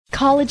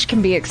College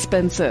can be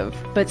expensive,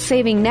 but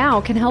saving now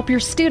can help your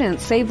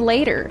students save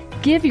later.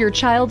 Give your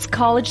child's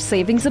college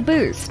savings a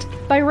boost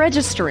by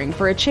registering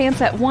for a chance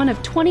at one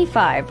of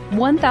 25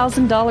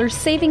 $1,000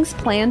 savings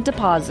plan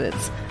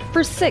deposits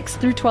for 6th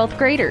through 12th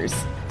graders.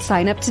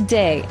 Sign up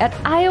today at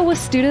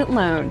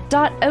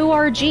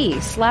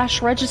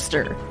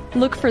iowastudentloan.org/register.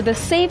 Look for the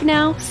Save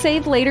Now,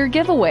 Save Later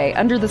giveaway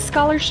under the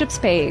scholarships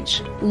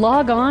page.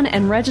 Log on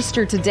and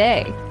register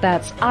today.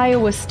 That's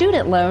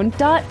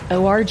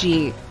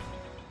iowastudentloan.org.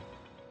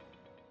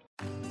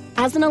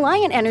 As an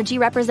Alliant Energy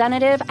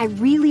representative, I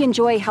really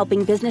enjoy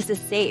helping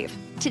businesses save.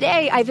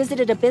 Today, I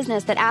visited a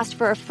business that asked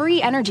for a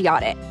free energy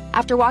audit.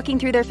 After walking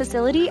through their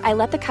facility, I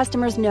let the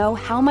customers know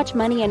how much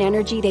money and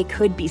energy they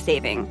could be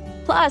saving.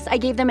 Plus, I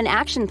gave them an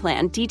action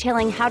plan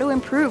detailing how to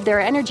improve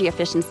their energy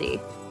efficiency.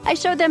 I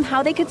showed them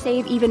how they could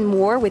save even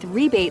more with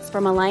rebates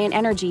from Alliant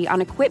Energy on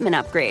equipment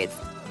upgrades.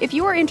 If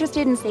you are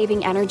interested in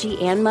saving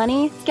energy and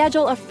money,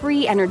 schedule a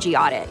free energy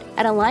audit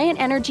at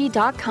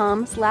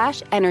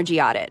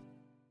alliantenergy.com/energy audit.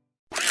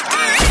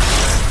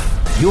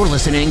 You're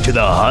listening to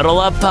the Huddle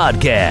Up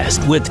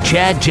Podcast with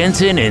Chad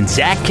Jensen and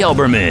Zach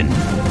Kelberman.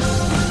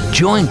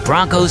 Join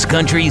Broncos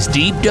Country's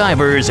deep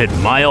divers at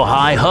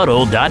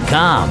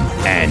milehighhuddle.com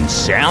and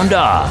sound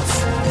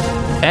off.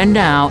 And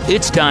now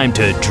it's time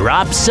to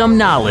drop some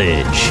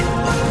knowledge.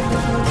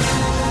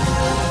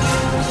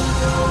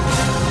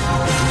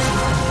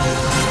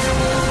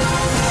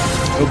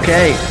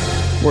 Okay,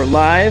 we're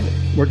live.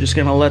 We're just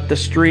going to let the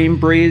stream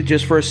breathe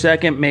just for a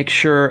second, make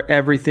sure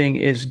everything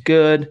is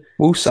good,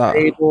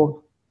 stable.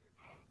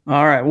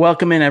 All right,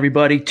 welcome in,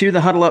 everybody, to the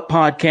Huddle Up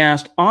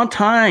Podcast on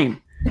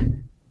time.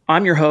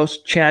 I'm your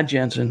host, Chad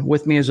Jensen.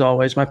 With me, as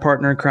always, my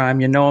partner in crime.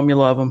 You know him, you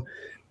love him.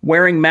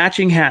 Wearing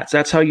matching hats.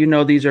 That's how you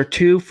know these are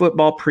two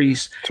football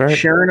priests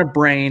sharing a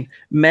brain,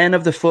 men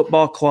of the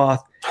football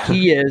cloth.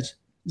 He is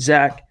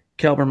Zach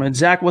Kelberman.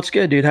 Zach, what's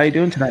good, dude? How you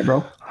doing tonight,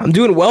 bro? I'm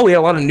doing well. We had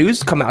a lot of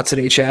news come out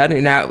today, Chad.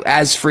 And now,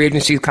 as free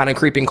agency is kind of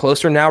creeping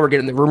closer, now we're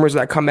getting the rumors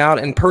that come out.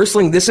 And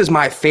personally, this is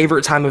my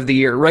favorite time of the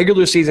year,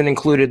 regular season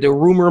included. The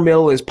rumor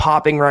mill is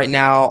popping right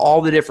now.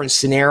 All the different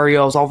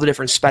scenarios, all the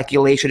different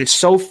speculation. It's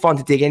so fun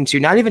to dig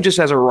into, not even just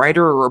as a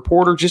writer or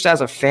reporter, just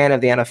as a fan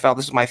of the NFL.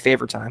 This is my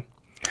favorite time.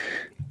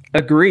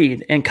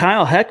 Agreed. And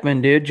Kyle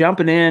Heckman, dude,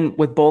 jumping in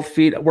with both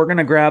feet. We're going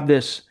to grab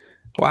this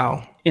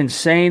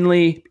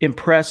insanely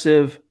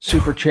impressive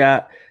super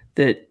chat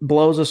that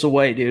blows us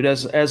away, dude.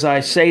 As I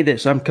say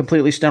this, I'm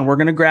completely stunned. We're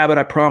going to grab it.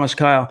 I promise,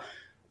 Kyle.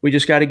 We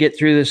just got to get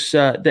through this,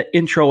 the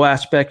intro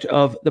aspect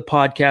of the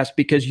podcast,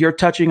 because you're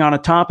touching on a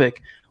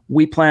topic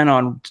we plan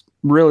on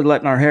really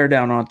letting our hair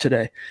down on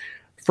today.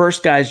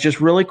 First, guys,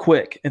 just really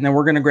quick, and then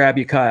we're going to grab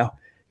you, Kyle,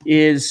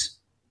 is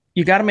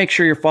you got to make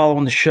sure you're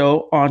following the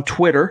show on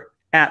Twitter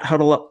at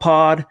Huddle Up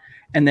Pod,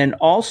 and then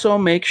also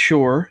make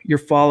sure you're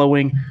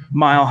following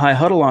Mile High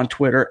Huddle on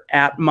Twitter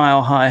at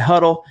Mile High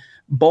Huddle.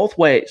 Both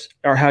ways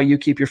are how you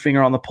keep your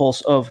finger on the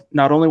pulse of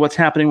not only what's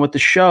happening with the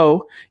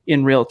show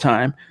in real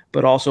time,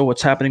 but also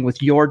what's happening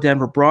with your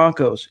Denver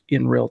Broncos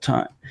in real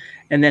time.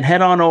 And then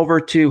head on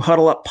over to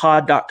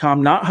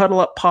huddleuppod.com, not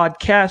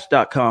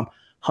huddleuppodcast.com,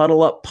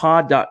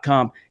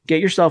 huddleuppod.com.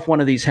 Get yourself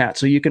one of these hats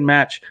so you can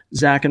match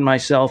Zach and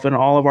myself and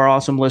all of our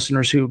awesome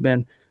listeners who've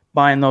been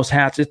buying those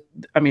hats.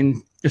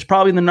 It's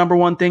probably the number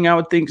one thing I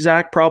would think,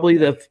 Zach,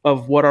 probably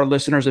of what our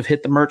listeners have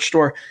hit the merch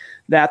store,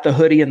 that the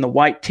hoodie and the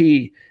white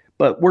tee.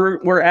 But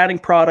we're adding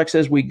products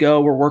as we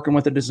go. We're working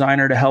with a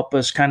designer to help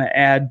us kind of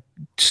add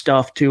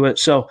stuff to it.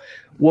 So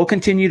we'll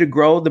continue to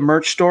grow the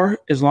merch store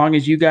as long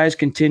as you guys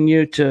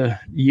continue to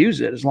use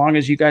it. As long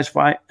as you guys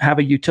have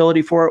a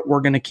utility for it,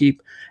 we're going to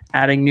keep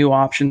adding new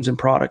options and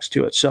products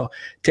to it. So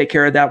take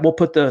care of that. We'll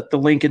put the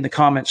link in the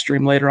comment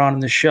stream later on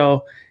in the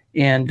show.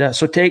 And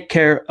so take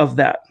care of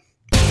that.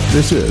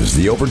 This is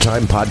the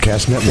Overtime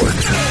Podcast Network.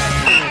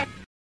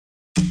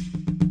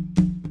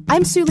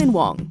 I'm Sulin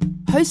Wong,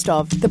 host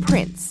of The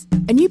Prince,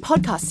 a new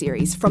podcast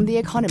series from The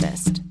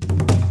Economist.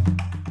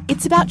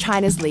 It's about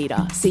China's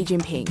leader, Xi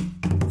Jinping.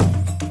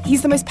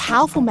 He's the most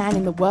powerful man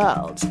in the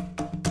world,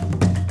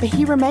 but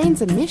he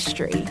remains a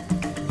mystery.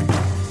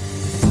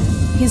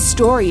 His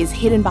story is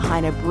hidden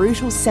behind a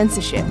brutal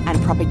censorship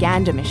and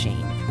propaganda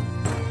machine.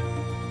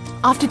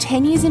 After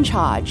 10 years in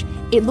charge,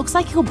 it looks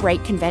like he'll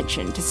break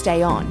convention to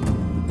stay on,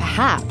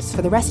 perhaps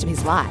for the rest of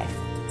his life.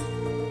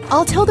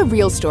 I'll tell the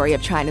real story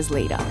of China's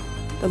leader,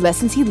 the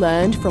lessons he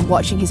learned from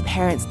watching his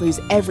parents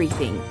lose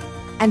everything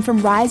and from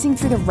rising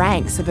through the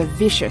ranks of a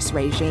vicious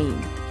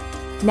regime.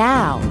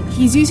 Now,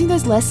 he's using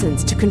those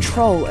lessons to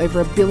control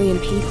over 1 billion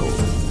people.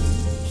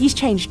 He's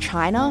changed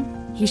China,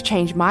 he's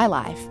changed my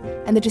life,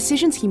 and the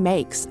decisions he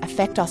makes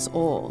affect us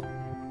all.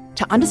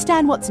 To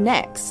understand what's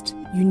next,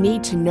 you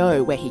need to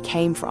know where he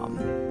came from.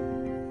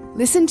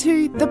 Listen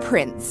to The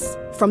Prince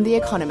from The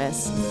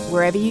Economist,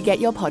 wherever you get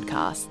your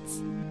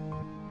podcasts.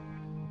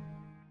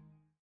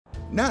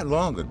 Not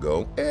long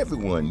ago,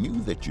 everyone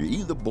knew that you're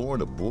either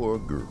born a boy or a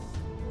girl.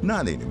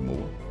 Not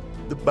anymore.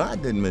 The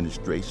Biden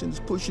administration is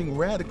pushing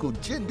radical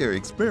gender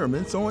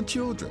experiments on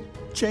children,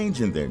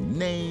 changing their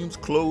names,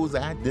 clothes,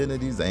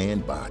 identities,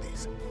 and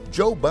bodies.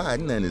 Joe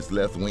Biden and his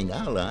left-wing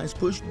allies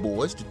push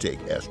boys to take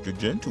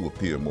estrogen to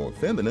appear more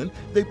feminine.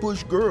 They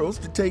push girls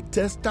to take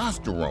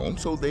testosterone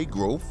so they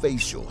grow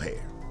facial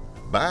hair.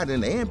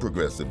 Biden and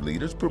progressive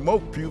leaders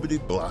promote puberty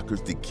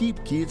blockers to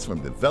keep kids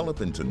from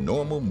developing to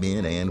normal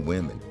men and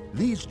women.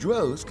 These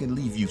drugs can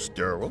leave you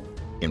sterile,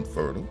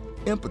 infertile,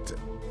 impotent.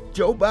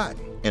 Joe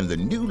Biden and the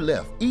new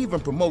left even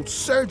promotes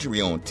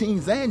surgery on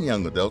teens and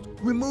young adults,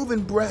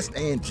 removing breasts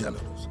and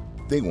genitals.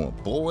 They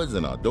want boys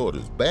in our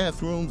daughters'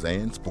 bathrooms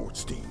and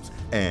sports teams.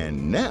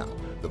 And now,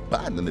 the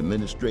Biden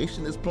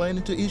administration is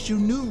planning to issue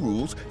new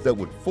rules that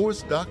would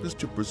force doctors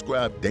to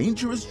prescribe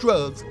dangerous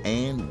drugs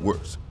and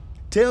worse.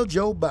 Tell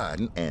Joe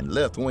Biden and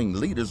left-wing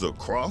leaders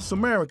across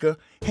America,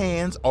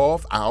 hands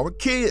off our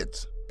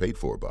kids. Paid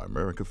for by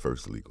America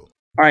First Legal.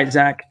 All right,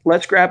 Zach,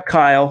 let's grab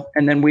Kyle,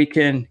 and then we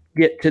can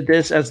get to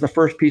this as the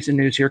first piece of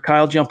news here.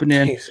 Kyle jumping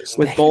in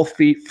with both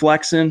feet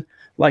flexing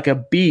like a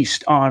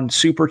beast on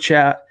Super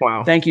Chat.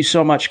 Wow. Thank you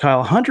so much,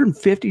 Kyle.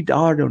 $150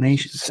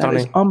 donation. That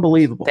is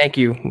unbelievable. Thank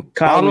you.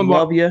 Kyle, we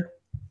love you.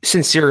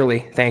 Sincerely,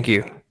 thank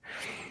you.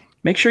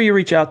 Make sure you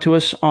reach out to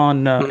us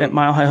on at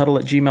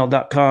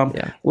milehighhuddle@gmail.com.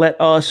 Yeah.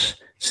 Let us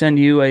send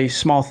you a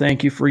small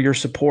thank you for your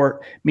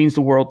support. It means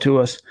the world to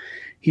us.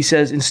 He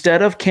says,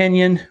 instead of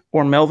Kenyon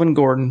or Melvin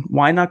Gordon,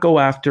 why not go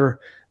after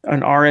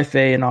an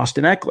RFA and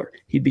Austin Eckler?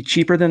 He'd be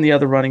cheaper than the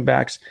other running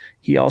backs.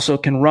 He also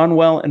can run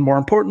well and, more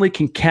importantly,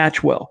 can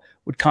catch well.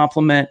 Would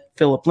complement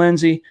Phillip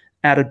Lindsay.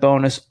 Added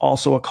bonus,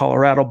 also a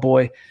Colorado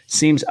boy.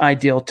 Seems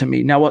ideal to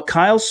me. Now, what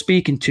Kyle's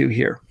speaking to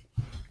here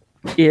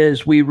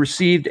is we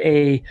received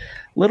a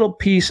little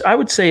piece. I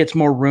would say it's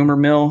more rumor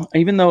mill.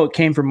 Even though it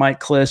came from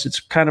Mike Kliss, it's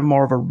kind of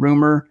more of a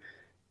rumor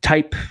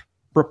type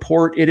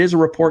report. It is a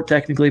report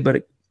technically,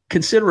 but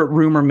consider it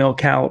rumor mill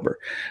caliber,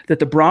 that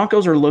the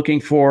Broncos are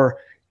looking for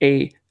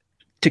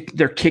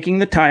they're kicking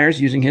the tires,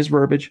 using his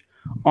verbiage,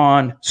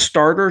 on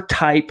starter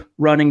type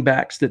running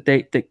backs that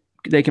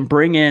they can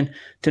bring in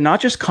to not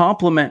just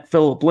complement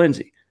Phillip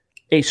Lindsay,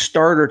 a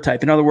starter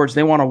type. In other words,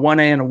 they want a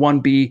 1A and a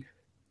 1B,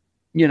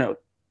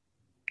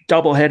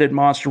 double-headed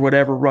monster,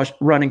 whatever,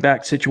 running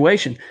back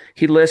situation.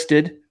 He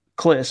listed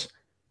Kliss.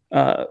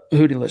 Who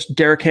did he list?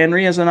 Derrick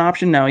Henry as an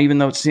option. Now, even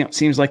though it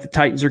seems like the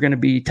Titans are going to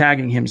be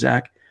tagging him,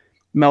 Zach,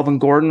 Melvin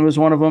Gordon was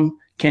one of them,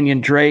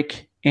 Kenyon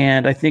Drake,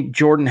 and I think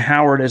Jordan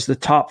Howard as the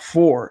top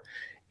four.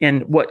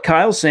 And what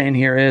Kyle's saying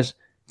here is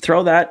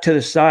throw that to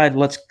the side.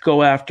 Let's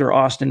go after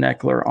Austin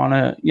Eckler on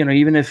a,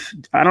 even if,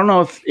 I don't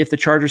know if the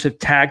Chargers have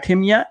tagged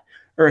him yet,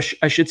 or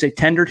I should say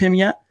tendered him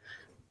yet.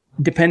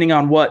 Depending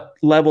on what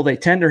level they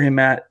tender him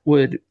at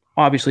would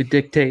obviously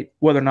dictate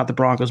whether or not the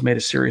Broncos made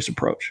a serious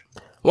approach.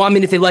 Well, I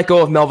mean, if they let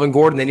go of Melvin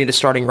Gordon, they need a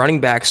starting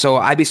running back. So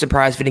I'd be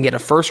surprised if he didn't get a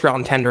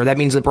first-round tender. That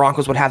means the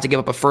Broncos would have to give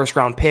up a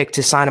first-round pick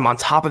to sign him on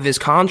top of his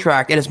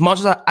contract. And as much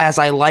as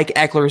I like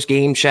Eckler's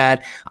game,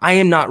 Chad, I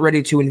am not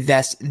ready to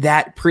invest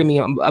that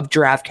premium of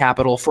draft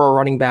capital for a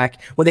running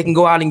back when they can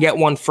go out and get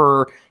one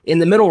in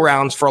the middle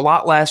rounds for a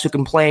lot less, who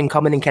can play and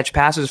come in and catch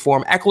passes for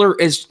him. Eckler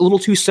is a little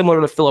too similar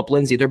to Phillip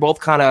Lindsay. They're both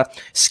kind of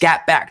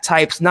scat back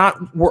types, not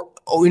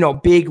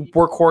big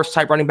workhorse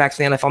type running backs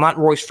in the NFL, not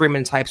Royce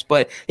Freeman types,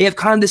 but they have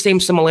kind of the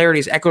same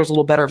similarities. Eckler's a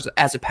little better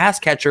as a pass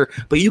catcher,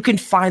 but you can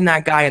find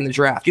that guy in the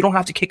draft. You don't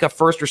have to kick a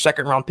first or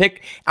second round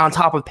pick on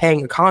top of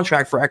paying a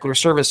contract for Eckler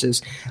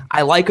services.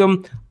 I like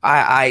him.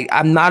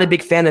 I'm not a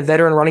big fan of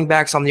veteran running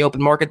backs on the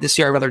open market this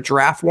year. I'd rather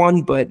draft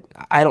one, but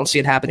I don't see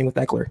it happening with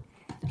Eckler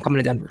coming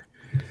to Denver.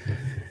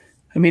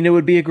 I mean, it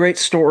would be a great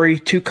story.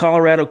 Two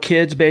Colorado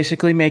kids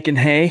basically making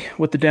hay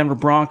with the Denver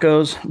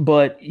Broncos,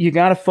 but you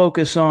got to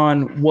focus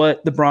on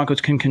what the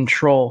Broncos can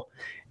control.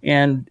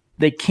 And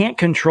they can't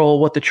control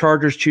what the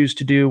Chargers choose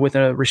to do with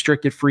a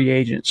restricted free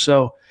agent.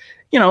 So,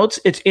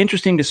 it's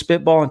interesting to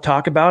spitball and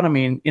talk about. I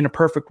mean, in a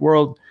perfect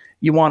world,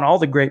 you want all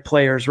the great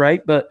players,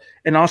 right? But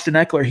in Austin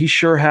Eckler, he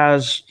sure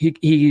has,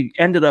 he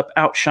ended up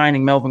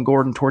outshining Melvin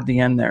Gordon toward the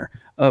end there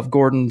of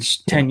Gordon's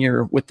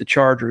tenure with the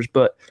Chargers.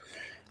 But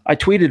I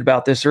tweeted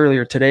about this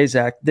earlier today,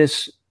 Zach.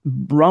 This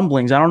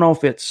rumblings, I don't know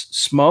if it's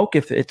smoke,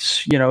 if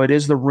it's, it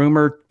is the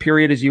rumor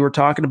period, as you were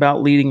talking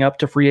about, leading up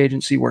to free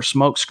agency where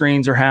smoke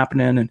screens are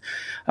happening. And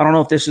I don't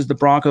know if this is the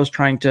Broncos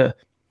trying to,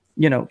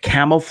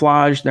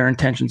 camouflage their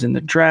intentions in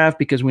the draft,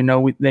 because we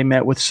know they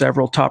met with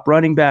several top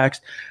running backs.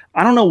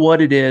 I don't know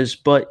what it is,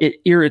 but it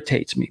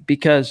irritates me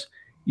because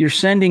you're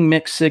sending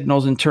mixed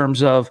signals in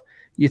terms of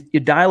you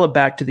dial it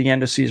back to the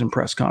end of season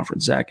press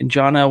conference, Zach. And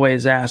John Elway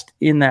is asked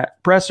in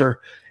that presser,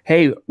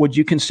 hey, would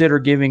you consider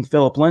giving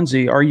Phillip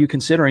Lindsay? Are you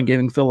considering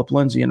giving Phillip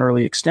Lindsay an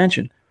early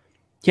extension?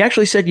 He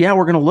actually said, yeah,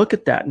 we're going to look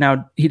at that.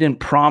 Now, he didn't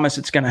promise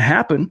it's going to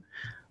happen,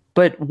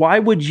 but why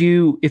would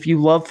you, if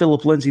you love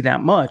Phillip Lindsay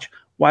that much,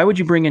 why would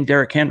you bring in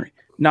Derrick Henry?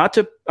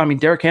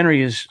 Derrick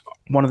Henry is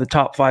one of the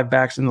top 5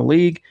 backs in the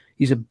league.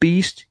 He's a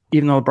beast,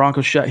 even though the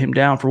Broncos shut him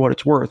down for what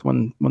it's worth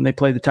when they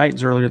played the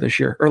Titans earlier this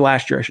year, or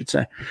last year, I should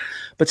say.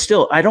 But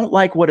still, I don't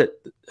like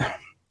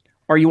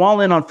are you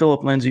all in on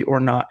Phillip Lindsay or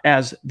not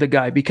as the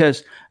guy?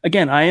 Because,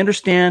 again, I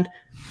understand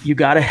you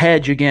got to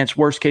hedge against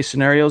worst-case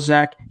scenarios,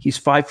 Zach. He's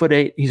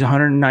 5'8". He's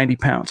 190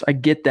 pounds. I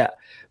get that.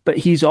 But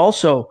he's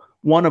also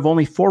one of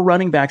only 4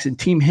 running backs in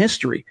team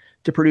history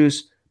to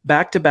produce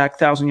back-to-back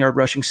 1,000-yard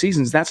rushing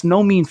seasons. That's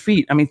no mean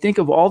feat. I mean, think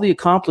of all the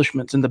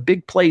accomplishments and the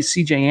big plays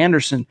C.J.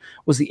 Anderson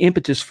was the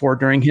impetus for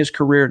during his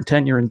career and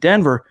tenure in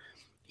Denver.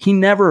 He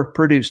never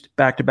produced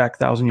back-to-back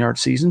 1,000-yard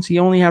seasons. He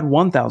only had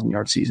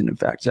 1,000-yard season, in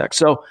fact, Zach.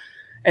 So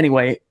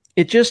anyway,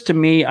 it just, to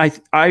me,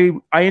 I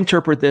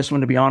interpret this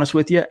one, to be honest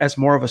with you, as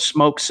more of a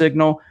smoke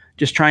signal,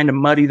 just trying to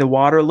muddy the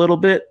water a little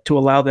bit to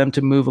allow them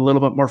to move a little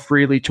bit more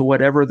freely to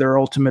whatever their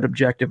ultimate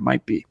objective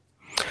might be.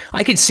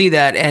 I could see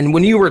that. And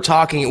when you were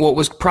talking, what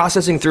was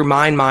processing through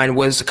my mind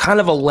was kind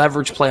of a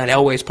leverage play on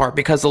Elway's part,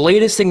 because the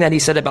latest thing that he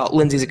said about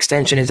Lindsey's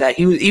extension is that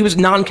he was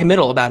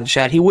non-committal about it,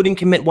 Chad. He wouldn't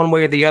commit one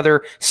way or the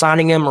other,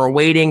 signing him or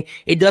waiting.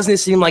 It doesn't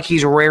seem like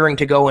he's raring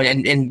to go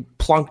and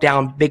plunk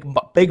down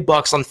big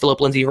bucks on Phillip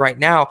Lindsay right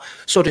now.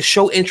 So to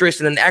show interest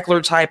in an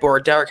Eckler type or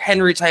a Derrick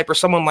Henry type or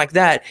someone like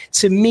that,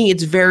 to me,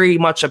 it's very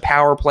much a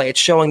power play. It's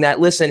showing that,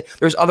 listen,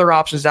 there's other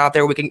options out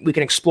there. We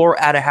can explore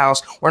at a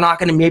house. We're not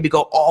going to maybe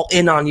go all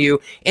in on you.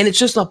 And it's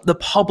just the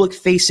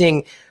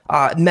public-facing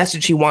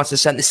message he wants to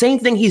send. The same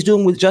thing he's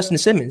doing with Justin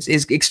Simmons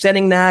is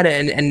extending that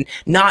and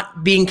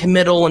not being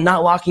committal and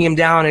not locking him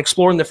down and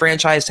exploring the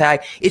franchise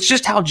tag. It's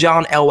just how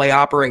John Elway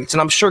operates. And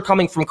I'm sure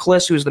coming from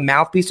Kliss, who's the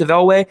mouthpiece of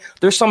Elway,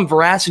 there's some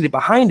veracity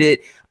behind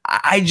it.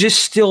 I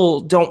just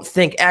still don't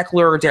think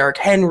Eckler or Derrick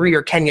Henry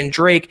or Kenyon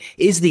Drake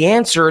is the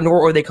answer,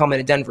 nor are they coming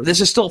to Denver. This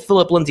is still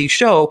Phillip Lindsay's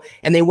show,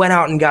 and they went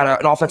out and got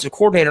an offensive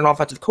coordinator, an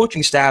offensive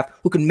coaching staff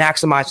who can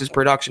maximize his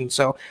production.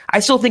 So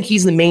I still think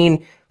he's the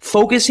main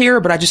focus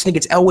here, but I just think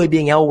it's Elway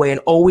being Elway and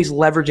always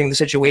leveraging the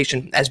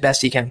situation as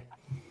best he can.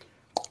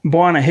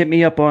 Buana, hit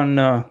me up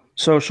on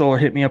social or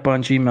hit me up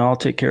on Gmail. I'll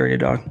take care of you,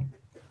 dog.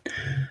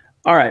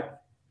 All right.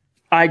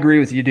 I agree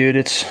with you, dude.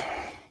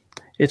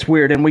 It's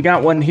weird. And we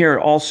got one here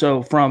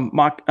also from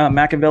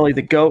Machiavelli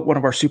the GOAT, one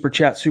of our Super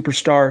Chat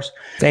superstars.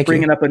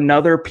 Bringing up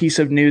another piece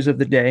of news of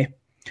the day.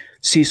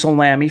 Cecil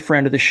Lammy,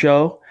 friend of the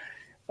show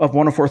of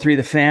 104.3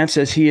 The Fan,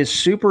 says he is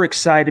super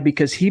excited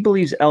because he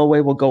believes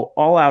Elway will go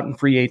all out in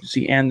free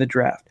agency and the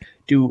draft.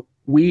 Do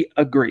we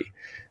agree?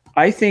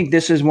 I think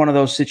this is one of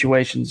those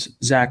situations,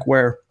 Zach,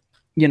 where,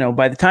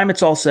 by the time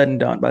it's all said and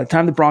done, by the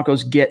time the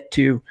Broncos get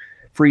to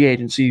free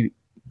agency,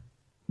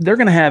 they're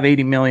going to have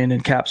 $80 million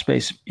in cap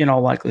space in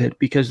all likelihood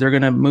because they're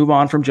going to move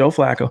on from Joe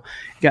Flacco.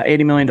 You got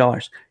 $80 million.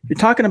 You're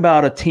talking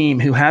about a team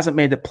who hasn't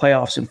made the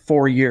playoffs in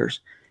 4 years.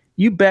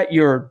 You bet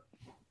your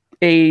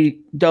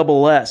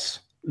ASS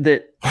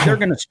that they're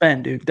going to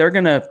spend, dude.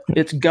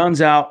 It's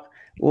guns out.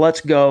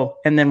 Let's go.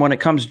 And then when it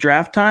comes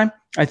draft time,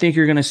 I think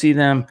you're going to see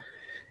them,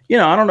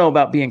 I don't know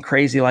about being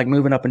crazy, like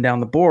moving up and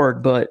down the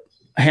board, but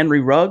Henry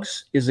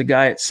Ruggs is a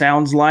guy it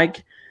sounds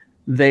like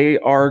they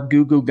are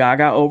goo goo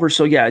gaga over.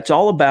 So yeah, it's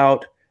all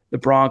about the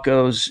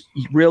Broncos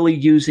really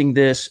using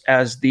this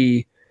as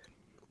the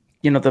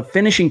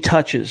finishing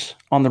touches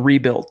on the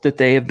rebuild that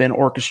they have been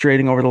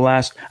orchestrating over the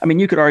last,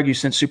 you could argue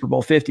since Super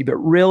Bowl 50, but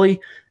really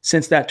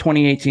since that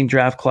 2018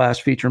 draft class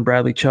featuring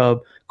Bradley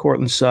Chubb,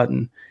 Courtland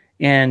Sutton,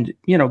 and,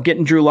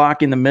 getting Drew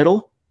Lock in the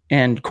middle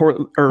and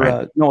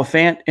Noah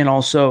Fant and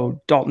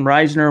also Dalton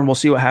Reisner. And we'll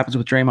see what happens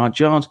with Draymond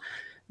Jones.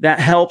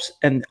 That helps.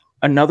 And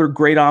another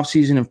great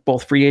offseason of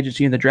both free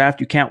agency and the draft.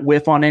 You can't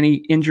whiff on any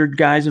injured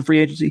guys in free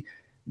agency.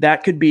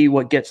 That could be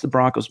what gets the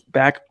Broncos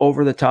back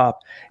over the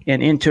top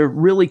and into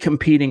really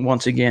competing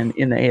once again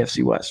in the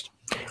AFC West.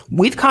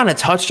 We've kind of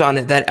touched on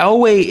it that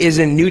Elway is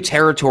in new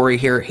territory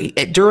here.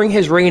 During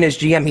his reign as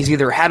GM, he's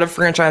either had a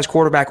franchise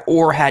quarterback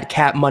or had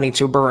cap money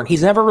to burn.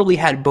 He's never really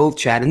had both,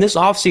 Chad. In this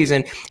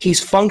offseason,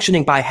 he's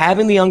functioning by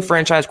having the young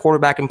franchise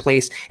quarterback in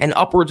place and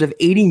upwards of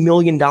 $80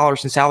 million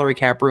in salary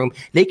cap room.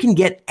 They can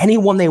get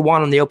anyone they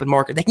want on the open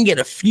market. They can get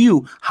a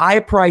few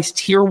high-priced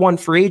Tier 1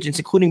 free agents,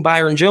 including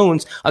Byron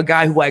Jones, a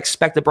guy who I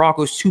expect the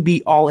Broncos to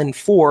be all in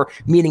for,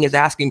 meaning his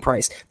asking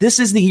price. This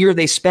is the year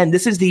they spend.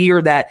 This is the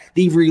year that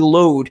the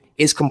reload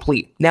is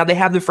complete. Now they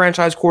have the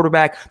franchise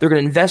quarterback. They're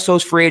going to invest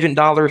those free agent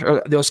dollars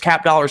or those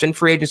cap dollars in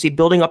free agency,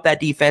 building up that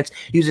defense,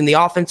 using the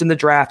offense in the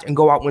draft, and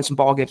go out and win some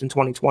ball games in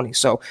 2020.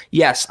 So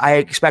yes, I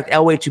expect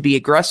Elway to be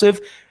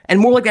aggressive and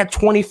more like that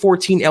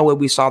 2014 Elway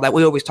we saw that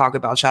we always talk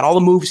about, Chad. All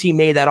the moves he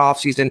made that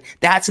offseason,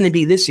 that's going to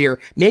be this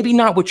year. Maybe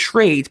not with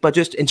trades, but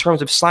just in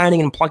terms of signing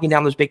and plugging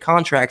down those big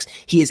contracts,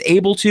 he is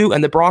able to,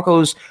 and the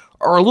Broncos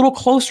are a little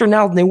closer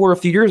now than they were a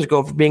few years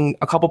ago for being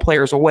a couple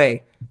players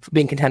away from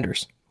being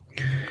contenders.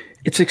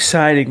 It's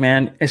exciting,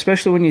 man,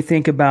 especially when you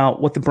think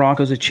about what the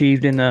Broncos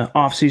achieved in the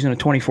offseason of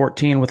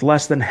 2014 with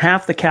less than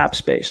half the cap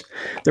space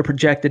they're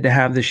projected to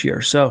have this year.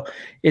 So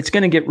it's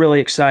going to get really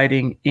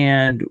exciting,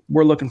 and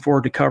we're looking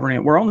forward to covering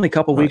it. We're only a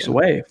couple weeks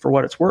away, for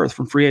what it's worth,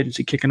 from free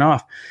agency kicking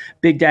off.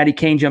 Big Daddy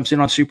Kane jumps in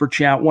on Super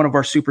Chat, one of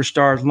our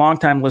superstars,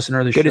 longtime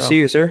listener of the show. Good to see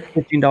you, sir.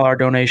 $15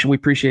 donation. We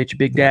appreciate you,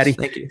 Big Daddy. Yes,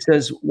 thank you.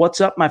 Says,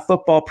 what's up, my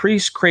football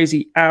priest?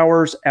 Crazy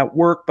hours at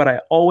work, but I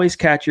always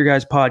catch your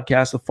guys'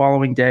 podcast the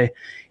following day.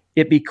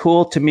 It'd be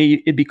cool to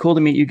meet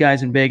you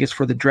guys in Vegas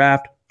for the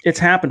draft. It's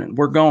happening.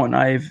 We're going.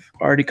 I've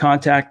already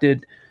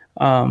contacted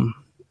the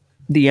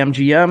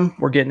MGM.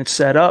 We're getting it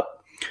set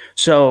up.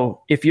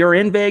 So if you're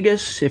in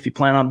Vegas, if you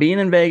plan on being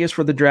in Vegas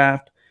for the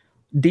draft,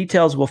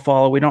 details will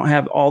follow. We don't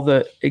have all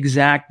the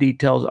exact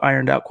details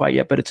ironed out quite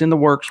yet, but it's in the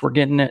works. We're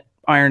getting it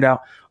ironed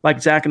out.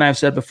 Like Zach and I have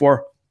said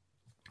before,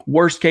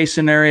 worst case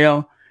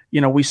scenario,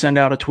 we send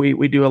out a tweet,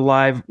 we do a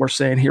live, we're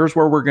saying, here's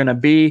where we're going to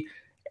be.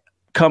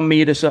 Come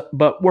meet us up.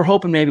 But we're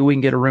hoping maybe we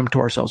can get a room to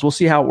ourselves. We'll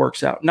see how it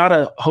works out. Not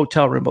a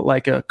hotel room, but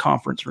like a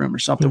conference room or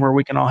something where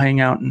we can all hang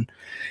out and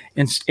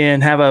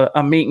have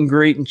a meet and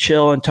greet and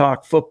chill and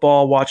talk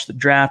football, watch the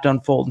draft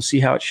unfold and see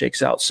how it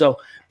shakes out. So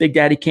Big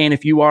Daddy Kane,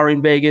 if you are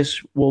in Vegas,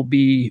 we'll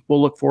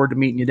look forward to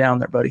meeting you down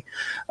there, buddy.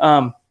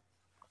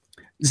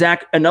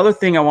 Zach, another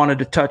thing I wanted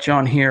to touch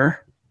on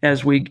here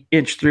as we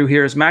inch through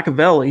here is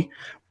Machiavelli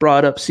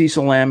brought up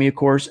Cecil Lammey, of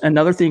course.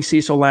 Another thing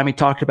Cecil Lammey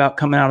talked about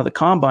coming out of the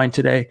combine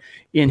today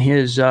in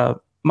his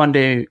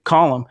Monday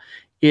column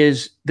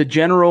is the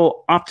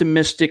general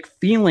optimistic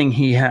feeling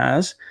he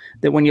has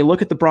that when you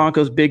look at the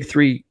Broncos' big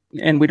three,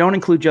 and we don't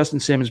include Justin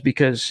Simmons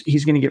because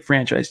he's going to get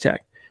franchise tag.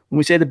 When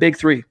we say the big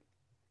three,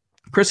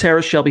 Chris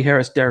Harris, Shelby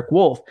Harris, Derek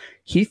Wolfe,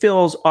 he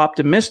feels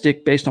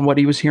optimistic based on what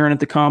he was hearing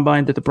at the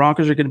combine that the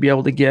Broncos are going to be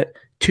able to get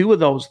two of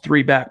those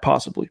three back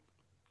possibly.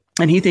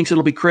 And he thinks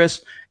it'll be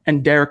Chris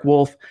and Derek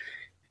Wolfe.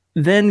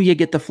 Then you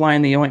get the fly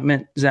in the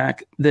ointment,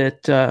 Zach,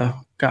 that,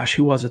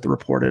 who was it that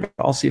reported?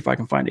 I'll see if I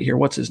can find it here.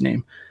 What's his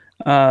name?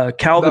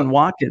 Calvin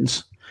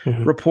Watkins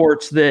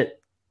reports that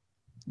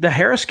the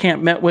Harris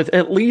camp met with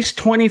at least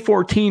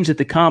 24 teams at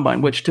the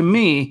combine, which to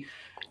me,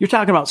 you're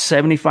talking about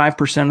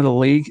 75% of the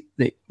league.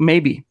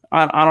 Maybe,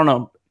 I don't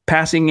know,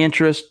 passing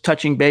interest,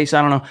 touching base,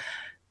 I don't know.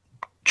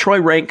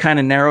 Troy Rank kind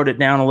of narrowed it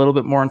down a little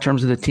bit more in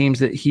terms of the teams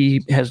that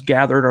he has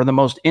gathered are the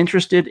most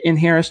interested in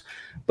Harris.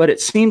 But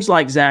it seems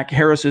like Zach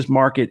Harris's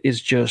market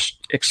is just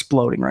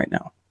exploding right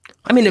now.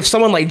 I mean, if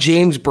someone like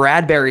James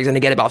Bradbury is going to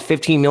get about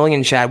 $15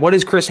 million, Chad, what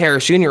is Chris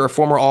Harris Jr., a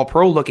former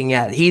All-Pro, looking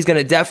at? He's going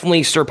to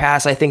definitely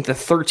surpass, I think, the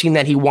 13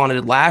 that he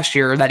wanted last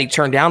year that he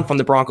turned down from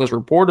the Broncos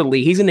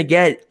reportedly. He's going to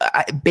get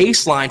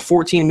baseline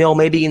 $14 million,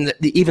 maybe in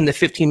even the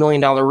 $15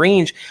 million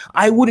range.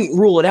 I wouldn't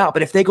rule it out,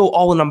 but if they go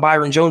all in on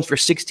Byron Jones for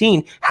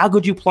 16, how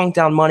could you plunk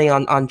down money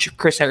on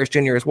Chris Harris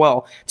Jr. as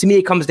well? To me,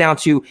 it comes down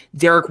to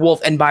Derek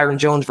Wolfe and Byron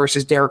Jones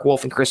versus Derek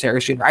Wolfe and Chris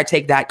Harris Jr. I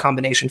take that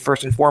combination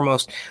first and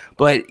foremost,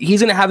 but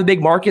he's going to have a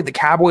big market. The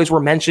Cowboys were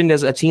mentioned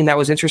as a team that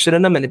was interested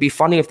in him, and it'd be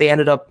funny if they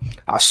ended up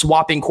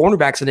swapping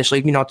cornerbacks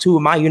initially. Two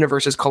of my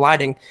universes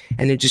colliding,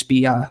 and it'd just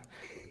be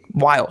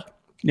wild.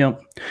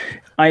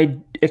 I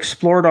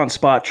explored on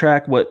Spot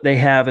Track what they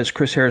have as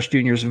Chris Harris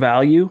Jr.'s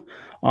value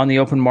on the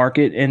open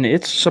market, and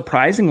it's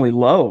surprisingly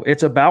low.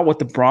 It's about what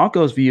the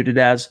Broncos viewed it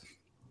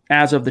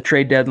as of the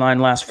trade deadline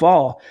last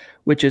fall,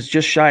 which is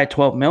just shy of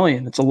 $12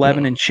 million. It's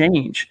 11 and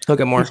change. He'll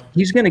get more.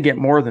 He's going to get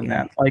more than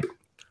that. Like,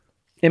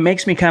 it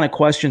makes me kind of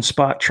question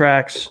Spot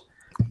Track's,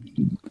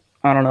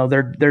 I don't know,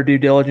 their due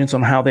diligence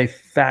on how they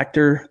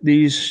factor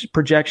these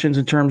projections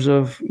in terms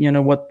of,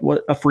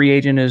 what a free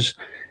agent is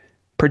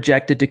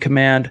projected to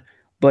command.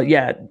 But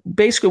yeah,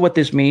 basically what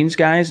this means,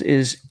 guys,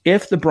 is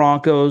if the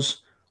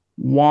Broncos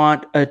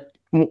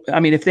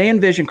if they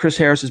envision Chris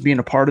Harris as being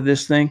a part of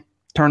this thing,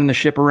 turning the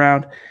ship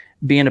around,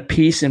 being a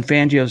piece in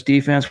Fangio's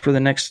defense for the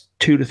next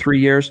 2 to 3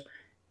 years,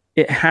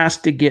 it has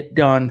to get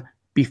done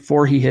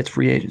before he hits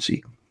free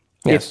agency.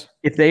 Yes.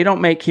 If they don't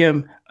make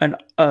him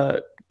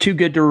too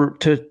good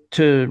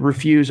to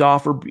refuse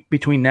offer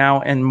between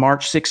now and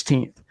March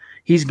 16th,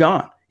 he's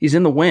gone. He's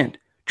in the wind.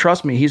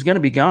 Trust me, he's going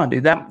to be gone,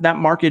 dude. That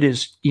market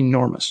is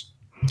enormous.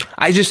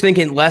 I just think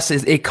unless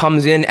it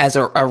comes in as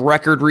a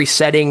record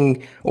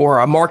resetting or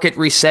a market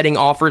resetting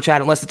offer,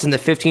 Chad, unless it's in the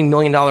 $15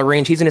 million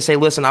range, he's going to say,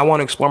 listen, I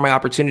want to explore my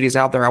opportunities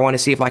out there. I want to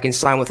see if I can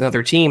sign with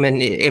another team.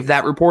 And if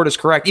that report is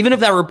correct, even if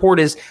that report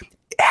is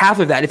half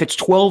of that, if it's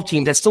 12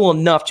 teams, that's still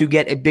enough to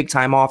get a big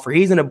time offer.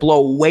 He's going to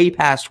blow way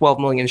past 12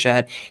 million,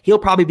 Chad. He'll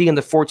probably be in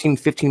the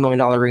 $14, $15 million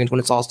range when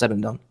it's all said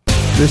and done.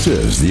 This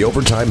is the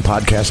Overtime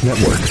Podcast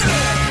Network.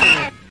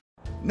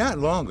 Not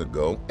long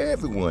ago,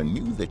 everyone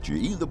knew that you're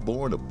either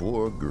born a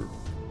boy or girl.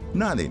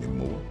 Not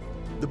anymore.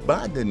 The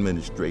Biden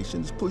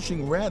administration is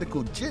pushing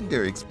radical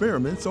gender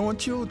experiments on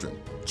children,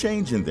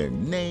 changing their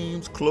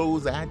names,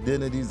 clothes,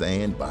 identities,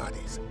 and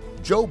bodies.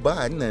 Joe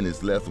Biden and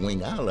his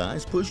left-wing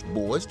allies push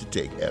boys to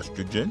take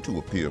estrogen to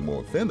appear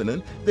more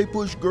feminine. They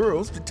push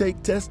girls to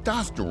take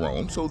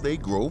testosterone so they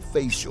grow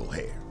facial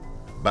hair.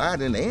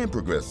 Biden and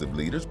progressive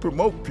leaders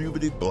promote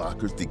puberty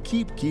blockers to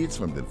keep kids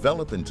from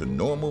developing to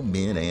normal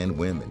men and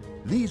women.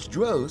 These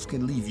drugs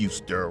can leave you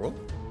sterile,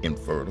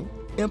 infertile,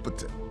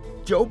 impotent.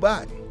 Joe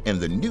Biden and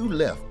the new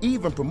left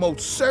even promote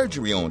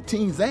surgery on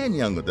teens and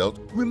young adults,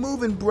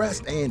 removing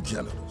breasts and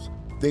genitals.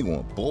 They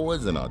want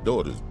boys in our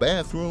daughters'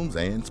 bathrooms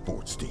and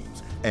sports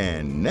teams.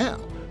 And now,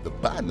 the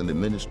Biden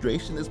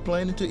administration is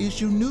planning to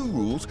issue new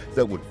rules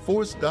that would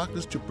force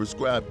doctors to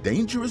prescribe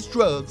dangerous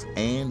drugs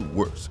and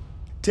worse.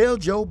 Tell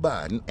Joe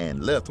Biden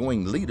and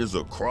left-wing leaders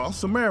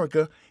across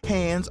America,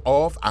 hands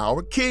off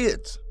our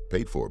kids.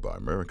 Paid for by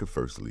America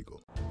First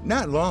Legal.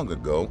 Not long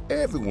ago,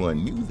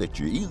 everyone knew that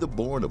you're either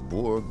born a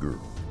boy or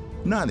girl.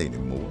 Not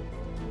anymore.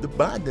 The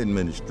Biden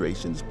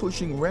administration is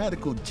pushing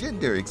radical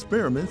gender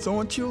experiments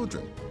on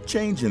children,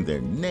 changing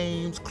their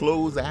names,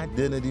 clothes,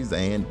 identities,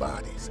 and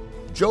bodies.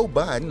 Joe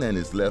Biden and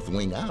his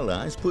left-wing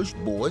allies push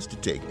boys to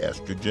take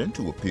estrogen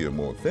to appear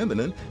more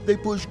feminine. They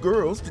push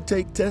girls to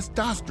take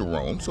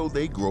testosterone so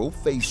they grow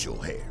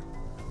facial hair.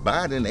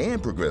 Biden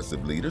and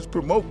progressive leaders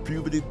promote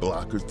puberty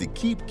blockers to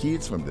keep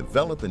kids from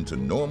developing to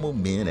normal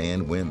men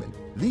and women.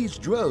 These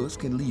drugs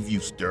can leave you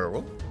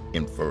sterile,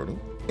 infertile,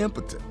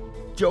 impotent.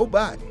 Joe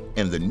Biden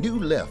and the new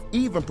left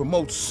even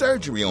promote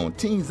surgery on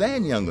teens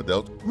and young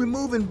adults,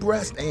 removing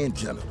breasts and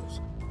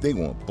genitals. They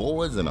want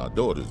boys in our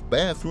daughters'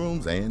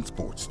 bathrooms and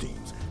sports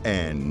teams.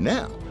 And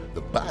now,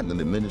 the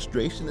Biden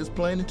administration is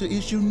planning to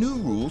issue new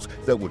rules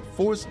that would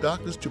force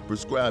doctors to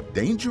prescribe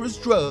dangerous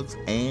drugs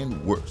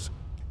and worse.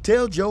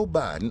 Tell Joe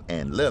Biden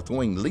and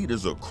left-wing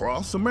leaders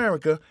across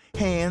America,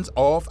 hands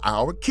off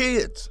our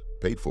kids.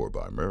 Paid for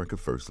by America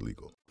First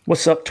Legal.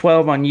 What's Up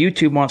 12 on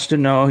YouTube wants to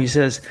know, he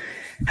says,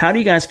 how do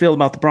you guys feel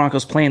about the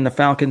Broncos playing the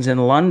Falcons in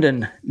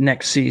London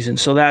next season?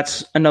 So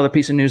that's another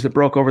piece of news that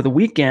broke over the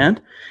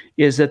weekend,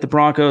 is that the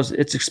Broncos,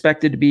 it's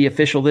expected to be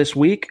official this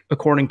week,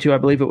 according to, I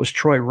believe it was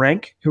Troy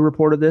Rank who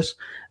reported this,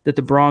 that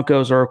the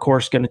Broncos are, of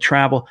course, going to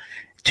travel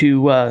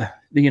to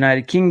the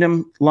United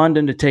Kingdom,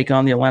 London, to take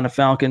on the Atlanta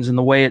Falcons. And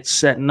the way it's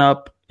setting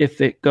up,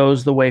 if it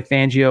goes the way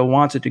Fangio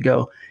wants it to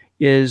go,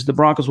 is the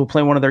Broncos will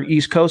play one of their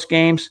East Coast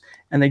games,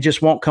 and they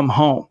just won't come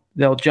home.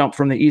 They'll jump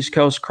from the East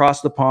Coast,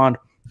 cross the pond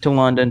to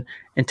London,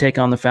 and take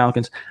on the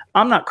Falcons.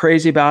 I'm not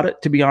crazy about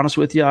it, to be honest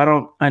with you.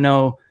 I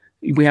know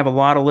we have a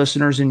lot of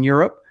listeners in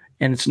Europe,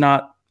 and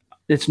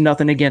it's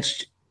nothing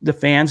against the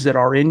fans that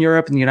are in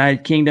Europe and the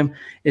United Kingdom.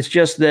 It's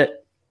just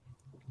that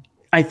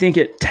I think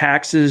it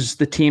taxes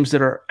the teams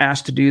that are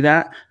asked to do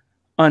that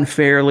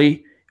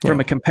unfairly.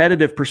 From a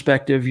competitive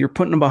perspective, you're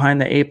putting them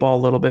behind the eight ball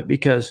a little bit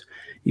because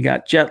you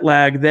got jet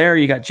lag there,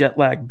 you got jet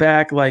lag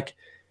back. Like,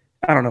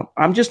 I don't know.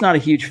 I'm just not a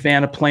huge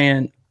fan of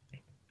playing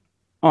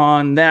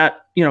on that,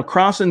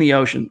 crossing the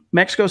ocean.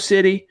 Mexico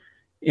City,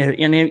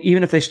 and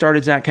even if they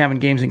started Zach having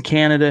games in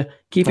Canada,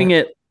 keeping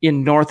it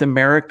in North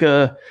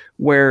America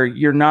where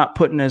you're not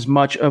putting as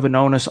much of an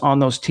onus on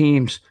those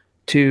teams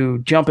to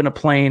jump in a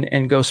plane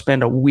and go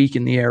spend a week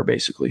in the air,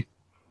 basically.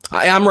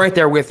 I'm right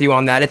there with you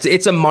on that.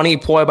 It's a money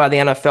ploy by the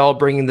NFL,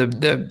 bringing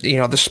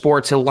the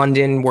sport to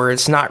London where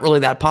it's not really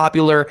that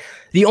popular.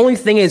 The only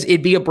thing is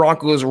it'd be a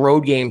Broncos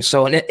road game,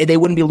 so they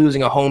wouldn't be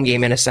losing a home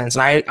game in a sense.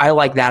 And I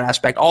like that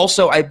aspect.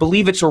 Also, I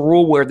believe it's a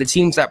rule where the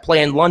teams that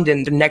play in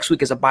London, the next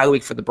week is a bye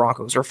week for the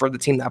Broncos or for the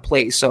team that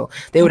plays. So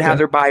they would have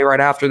their bye right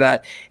after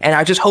that. And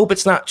I just hope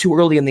it's not too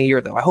early in the year,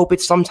 though. I hope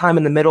it's sometime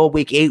in the middle,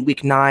 week 8,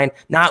 week 9,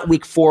 not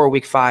week 4 or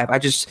week 5.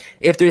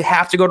 If they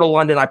have to go to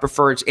London, I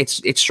prefer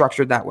it's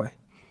structured that way.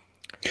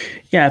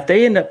 Yeah, if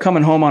they end up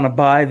coming home on a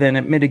bye, then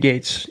it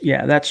mitigates.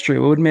 Yeah, that's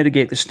true. It would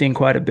mitigate the sting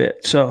quite a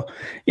bit. So,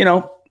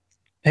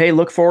 hey,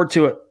 look forward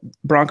to it.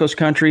 Broncos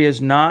country is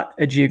not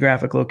a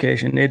geographic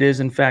location. It is,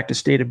 in fact, a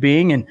state of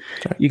being. And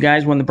you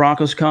guys, when the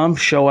Broncos come,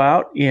 show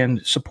out and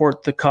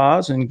support the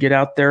cause and get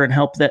out there and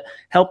help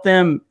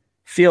them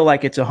feel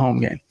like it's a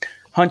home game.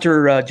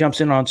 Hunter jumps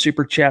in on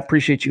Super Chat.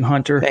 Appreciate you,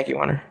 Hunter. Thank you,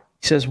 Hunter.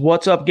 He says,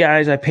 what's up,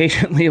 guys? I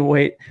patiently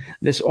await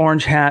this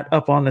orange hat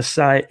up on the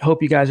site.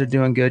 Hope you guys are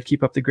doing good.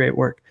 Keep up the great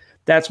work.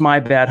 That's my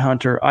bad,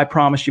 Hunter. I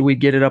promised you we'd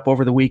get it up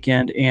over the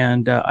weekend,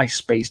 and I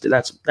spaced it.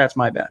 That's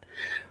my bad.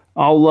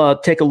 I'll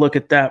take a look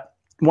at that.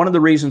 One of the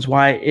reasons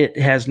why it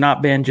has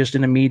not been just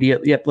an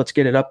immediate, yep, let's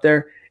get it up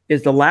there,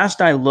 is the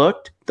last I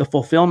looked, the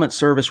fulfillment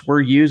service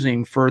we're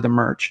using for the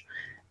merch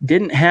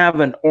didn't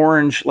have an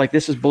orange, like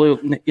this is blue,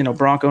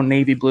 Bronco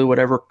navy blue,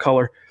 whatever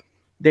color.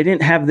 They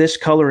didn't have this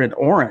color in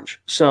orange.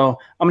 So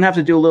I'm going to have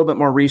to do a little bit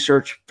more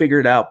research,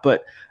 figure it out.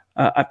 But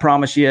I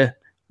promise you,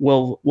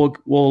 we'll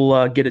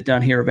get it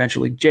done here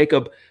eventually.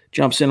 Jacob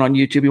jumps in on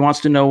YouTube. He wants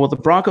to know, will the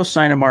Broncos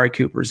sign Amari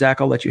Cooper?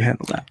 Zach, I'll let you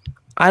handle that.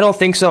 I don't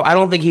think so. I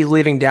don't think he's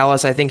leaving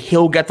Dallas. I think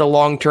he'll get the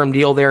long-term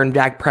deal there, and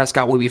Dak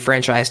Prescott will be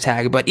franchise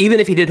tag. But even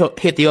if he did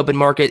hit the open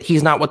market,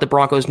 he's not what the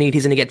Broncos need.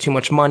 He's going to get too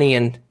much money,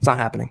 and it's not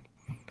happening.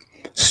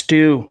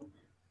 Stu,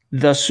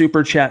 the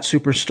Super Chat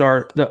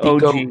superstar, the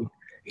OG.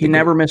 He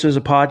never misses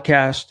a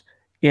podcast.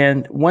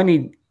 And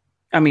when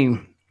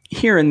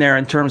here and there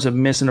in terms of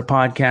missing a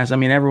podcast,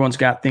 everyone's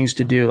got things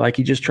to do. Like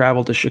he just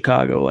traveled to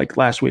Chicago like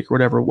last week or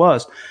whatever it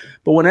was.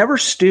 But whenever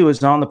Stu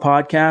is on the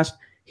podcast,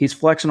 he's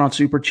flexing on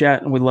Super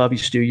Chat, and we love you,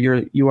 Stu.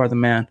 You are the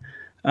man.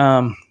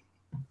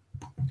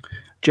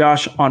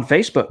 Josh on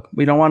Facebook.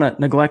 We don't want to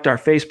neglect our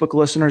Facebook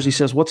listeners. He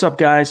says, what's up,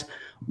 guys?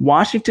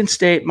 Washington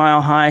State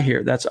Mile High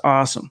here. That's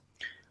awesome.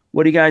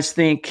 What do you guys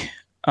think?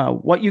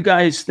 What you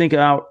guys think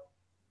about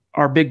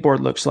our big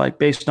board looks like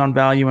based on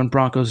value and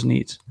Broncos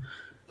needs?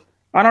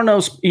 I don't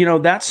know.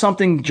 That's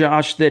something,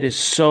 Josh, that is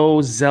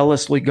so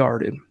zealously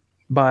guarded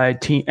by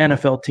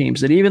NFL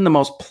teams that even the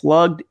most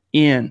plugged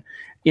in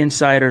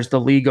insiders, the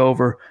league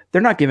over,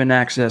 they're not given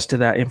access to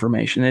that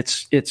information.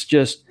 It's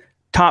just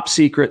top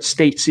secret,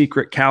 state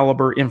secret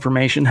caliber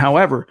information.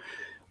 However,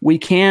 we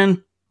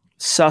can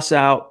suss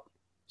out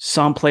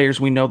some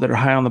players we know that are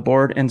high on the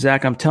board. And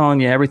Zach, I'm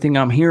telling you, everything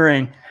I'm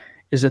hearing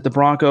is that the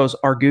Broncos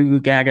are goo-goo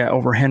gaga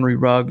over Henry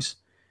Ruggs.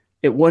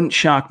 It wouldn't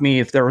shock me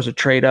if there was a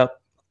trade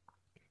up.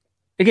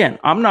 Again,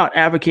 I'm not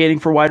advocating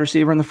for wide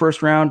receiver in the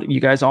first round. You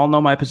guys all know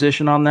my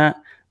position on that.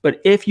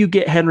 But if you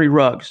get Henry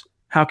Ruggs,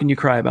 how can you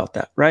cry about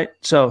that, right?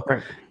 So,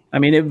 right. I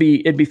mean, it'd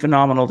be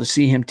phenomenal to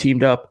see him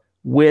teamed up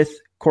with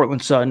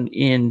Courtland Sutton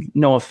in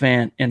Noah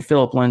Fant and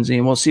Phillip Lindsay,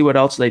 and we'll see what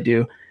else they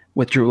do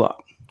with Drew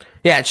Lock.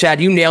 Yeah, Chad,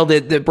 you nailed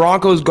it. The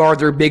Broncos guard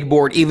their big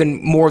board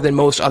even more than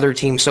most other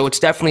teams, so it's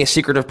definitely a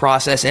secretive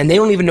process, and they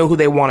don't even know who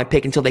they want to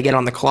pick until they get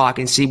on the clock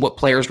and see what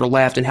players are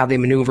left and how they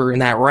maneuver in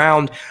that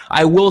round.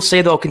 I will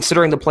say, though,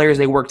 considering the players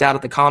they worked out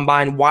at the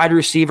Combine, wide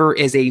receiver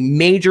is a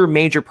major,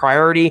 major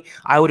priority.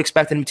 I would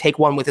expect them to take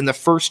one within the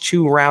first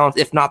 2 rounds,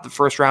 if not the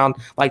first round,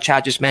 like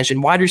Chad just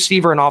mentioned. Wide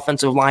receiver and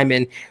offensive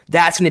lineman,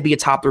 that's going to be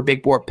atop their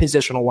big board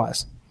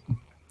positional-wise.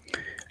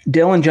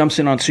 Dylan jumps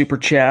in on Super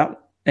Chat.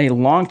 A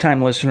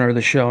longtime listener of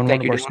the show and one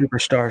of our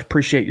superstars.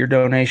 Appreciate your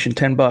donation,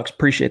 $10.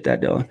 Appreciate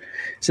that, Dylan.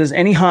 Says,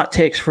 any hot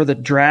takes for the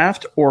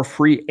draft or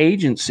free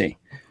agency?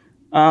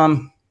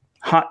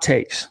 Hot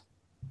takes.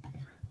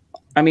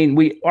 I mean,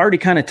 we already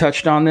kind of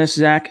touched on this,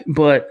 Zach,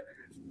 but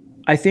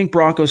I think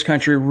Broncos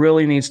country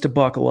really needs to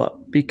buckle up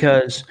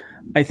because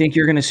I think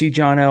you're going to see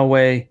John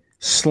Elway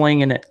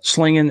slinging it.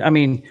 I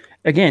mean,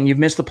 again, you've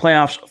missed the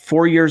playoffs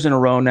 4 years in a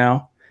row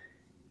now.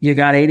 You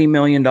got $80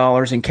 million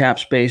in cap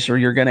space, or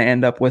you're going to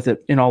end up with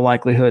it in all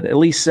likelihood, at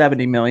least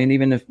 $70 million,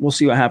 even if we'll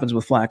see what happens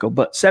with Flacco,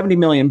 but $70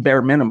 million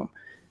bare minimum.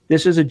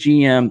 This is a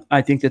GM,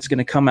 I think, that's going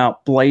to come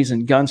out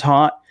blazing, guns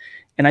hot.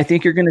 And I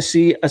think you're going to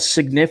see a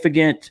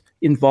significant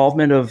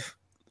involvement of,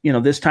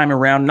 this time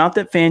around. Not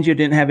that Fangio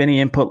didn't have any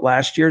input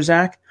last year,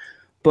 Zach,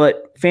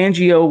 but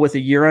Fangio with a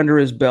year under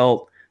his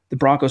belt, the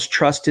Broncos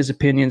trust his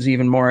opinions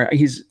even more.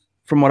 He's,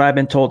 from what I've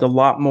been told, a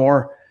lot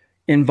more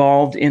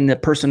involved in the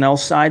personnel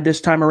side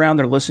this time around.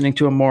 They're listening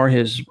to him more.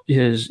 His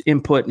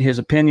input and his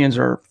opinions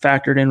are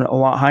factored in a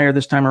lot higher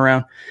this time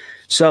around.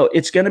 So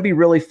it's going to be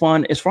really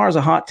fun. As far as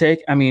a hot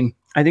take, I mean,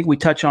 I think we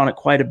touch on it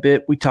quite a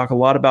bit. We talk a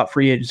lot about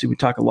free agency. We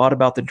talk a lot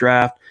about the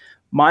draft.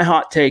 My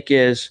hot take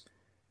is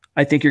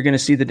I think you're going to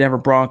see the Denver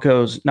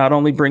Broncos not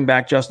only bring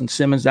back Justin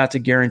Simmons, that's a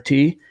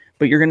guarantee,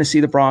 but you're going to see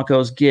the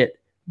Broncos get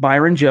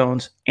Byron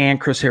Jones and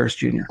Chris Harris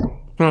Jr.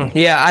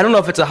 Yeah, I don't know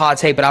if it's a hot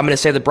take, but I'm going to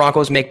say the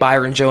Broncos make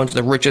Byron Jones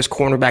the richest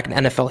cornerback in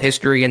NFL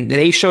history, and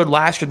they showed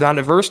last year, not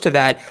averse to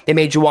that. They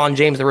made Juwan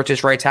James the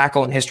richest right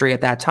tackle in history at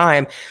that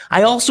time.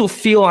 I also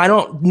feel, I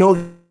don't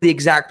know the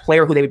exact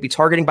player who they would be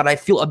targeting, but I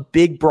feel a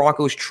big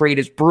Broncos trade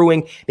is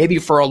brewing, maybe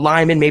for a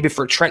lineman, maybe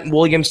for Trent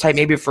Williams type,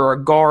 maybe for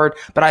a guard,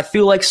 but I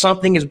feel like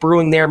something is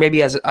brewing there,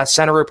 maybe as a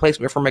center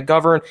replacement for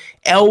McGovern.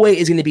 Elway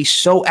is going to be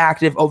so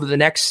active over the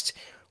next,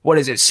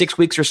 6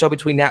 weeks or so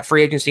between that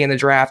free agency and the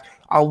draft.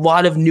 A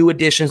lot of new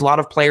additions, a lot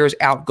of players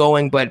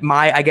outgoing, but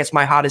I guess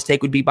my hottest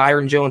take would be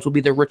Byron Jones will be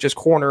the richest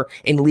corner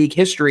in league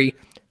history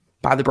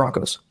by the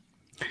Broncos.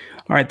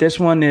 All right, this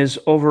one is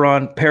over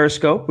on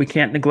Periscope. We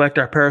can't neglect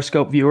our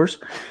Periscope viewers.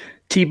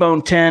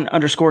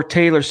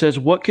 T-Bone10_Taylor says,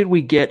 what could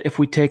we get if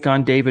we take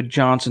on David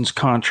Johnson's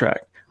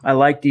contract? I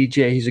like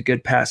DJ. He's a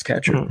good pass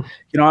catcher.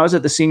 I was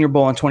at the Senior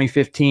Bowl in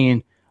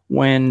 2015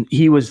 when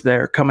he was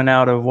there coming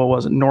out of,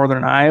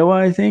 Northern Iowa,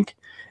 I think.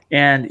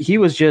 And he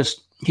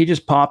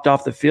just popped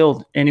off the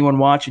field. Anyone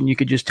watching, you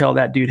could just tell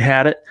that dude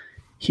had it.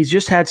 He's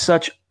just had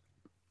such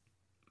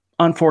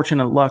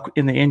unfortunate luck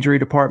in the injury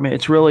department.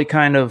 It's really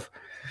kind of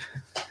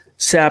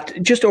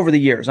sapped just over the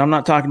years. I'm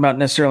not talking about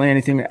necessarily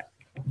anything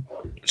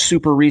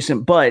super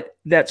recent, but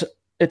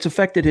it's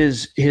affected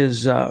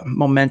his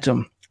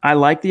momentum. I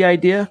like the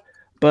idea,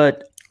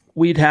 but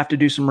we'd have to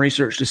do some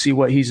research to see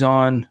what he's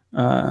on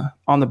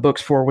the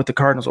books for with the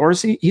Cardinals. Or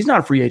is he's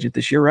not a free agent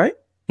this year, right?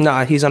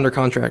 Nah, he's under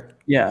contract.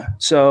 Yeah.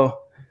 So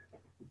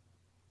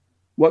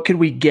what could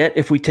we get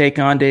if we take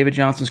on David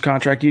Johnson's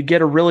contract? You'd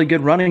get a really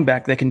good running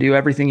back that can do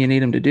everything you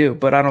need him to do,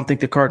 but I don't think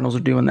the Cardinals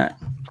are doing that.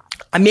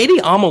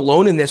 Maybe I'm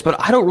alone in this, but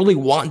I don't really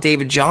want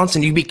David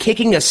Johnson. You'd be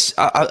kicking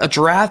a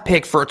draft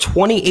pick for a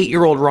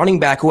 28-year-old running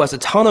back who has a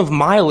ton of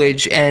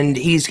mileage, and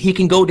he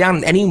can go down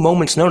at any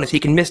moment's notice. He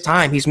can miss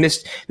time. He's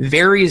missed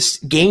various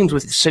games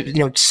with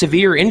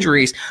severe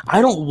injuries. I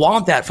don't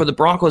want that for the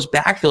Broncos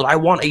backfield. I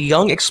want a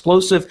young,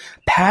 explosive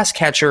pass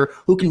catcher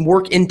who can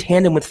work in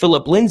tandem with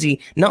Phillip Lindsay,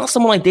 not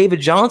someone like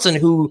David Johnson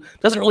who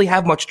doesn't really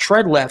have much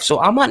tread left. So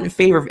I'm not in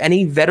favor of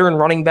any veteran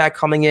running back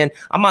coming in.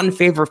 I'm not in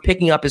favor of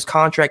picking up his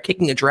contract,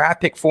 kicking a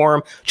draft pick for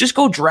him. Just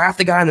go draft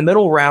the guy in the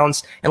middle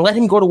rounds and let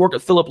him go to work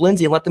at Phillip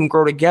Lindsay and let them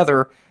grow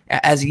together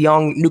as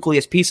young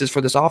nucleus pieces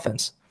for this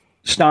offense.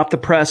 Stop the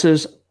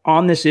presses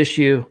on this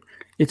issue.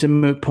 It's a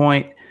moot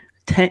point.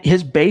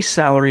 His base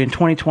salary in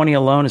 2020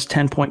 alone is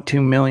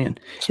 $10.2 million.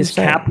 His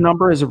cap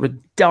number is a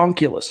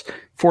ridiculous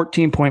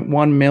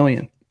 $14.1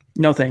 million.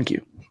 No, thank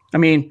you. I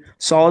mean,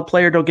 solid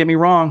player, don't get me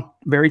wrong.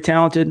 Very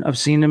talented. I've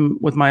seen him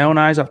with my own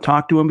eyes. I've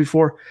talked to him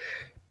before.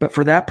 But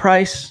for that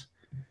price,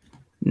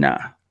 nah.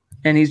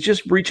 And he's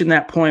just reaching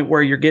that point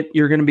where you're going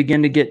to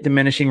begin to get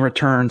diminishing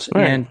returns.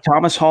 Right. And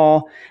Thomas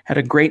Hall had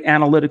a great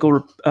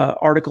analytical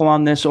article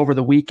on this over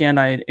the weekend.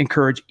 I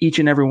encourage each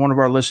and every one of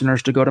our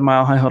listeners to go to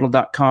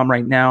milehighhuddle.com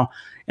right now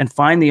and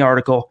find the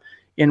article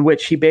in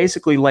which he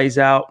basically lays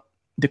out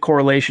the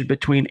correlation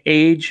between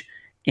age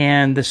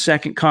and the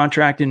second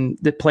contract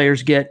that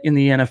players get in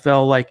the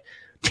NFL. Like,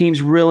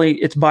 teams really,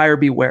 it's buyer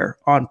beware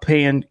on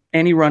paying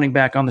any running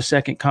back on the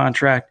second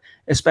contract,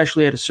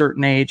 especially at a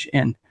certain age.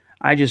 And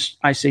I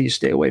say you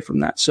stay away from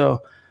that.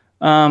 So,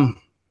 Buona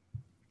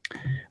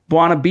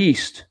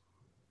Beast,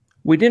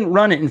 we didn't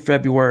run it in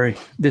February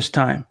this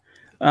time,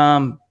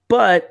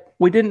 but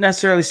we didn't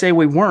necessarily say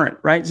we weren't,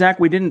 right, Zach?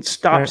 We didn't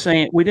stop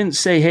saying, we didn't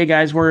say, hey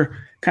guys, we're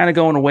kind of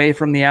going away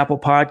from the Apple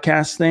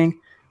Podcast thing.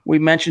 We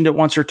mentioned it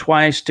once or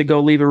twice to go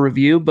leave a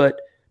review,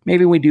 but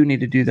maybe we do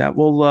need to do that.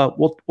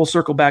 We'll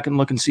circle back and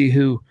look and see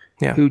who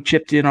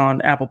chipped in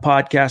on Apple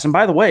Podcasts. And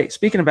by the way,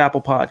 speaking of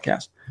Apple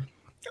Podcasts,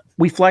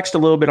 we flexed a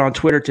little bit on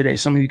Twitter today.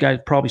 Some of you guys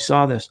probably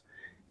saw this.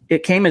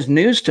 It came as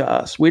news to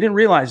us. We didn't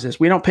realize this.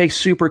 We don't pay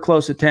super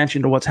close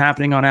attention to what's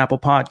happening on Apple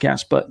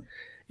Podcasts, but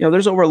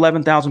there's over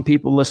 11,000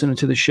 people listening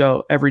to the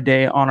show every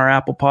day on our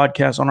Apple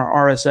Podcasts, on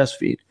our RSS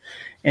feed.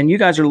 And you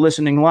guys are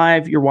listening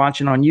live. You're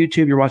watching on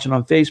YouTube. You're watching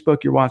on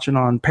Facebook. You're watching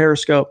on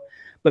Periscope.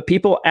 But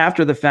people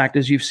after the fact,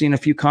 as you've seen a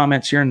few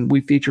comments here, and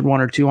we featured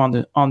one or two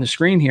on the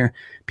screen here,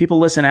 people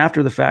listen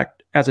after the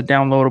fact as a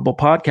downloadable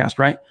podcast,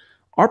 right?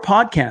 Our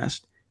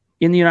podcast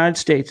in the United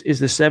States is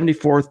the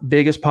 74th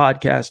biggest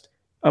podcast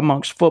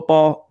amongst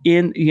football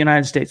in the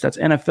United States. That's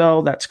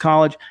NFL, that's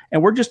college,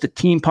 and we're just a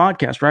team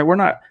podcast, right? We're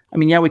not,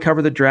 we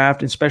cover the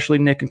draft, especially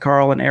Nick and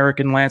Carl and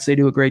Eric and Lance. They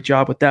do a great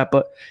job with that,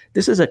 but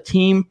this is a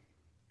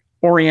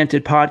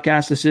team-oriented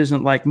podcast. This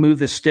isn't like Move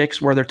the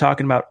Sticks where they're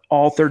talking about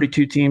all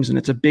 32 teams and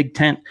it's a big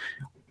tent.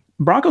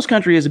 Broncos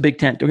country is a big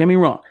tent, don't get me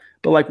wrong,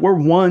 but like we're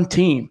one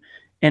team,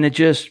 and it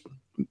just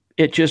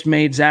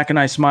made Zach and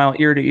I smile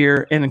ear to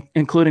ear, and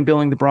including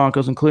Billing the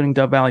Broncos, including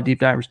Dove Valley Deep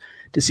Divers,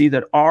 to see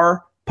that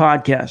our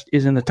podcast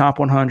is in the top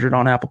 100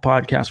 on Apple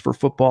Podcasts for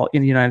football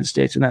in the United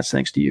States, and that's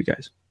thanks to you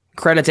guys.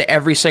 Credit to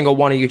every single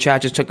one of you.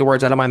 Chad just took the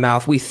words out of my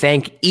mouth. We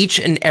thank each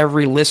and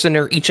every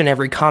listener, each and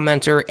every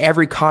commenter,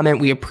 every comment.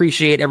 We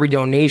appreciate every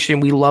donation.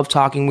 We love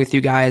talking with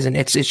you guys, and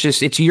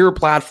it's your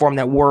platform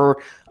that we're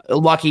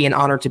lucky and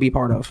honored to be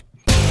part of.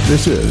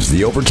 This is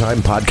the Overtime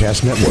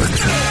Podcast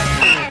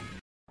Network.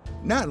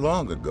 Not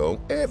long ago,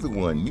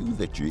 everyone knew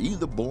that you're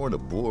either born a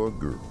boy or a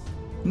girl.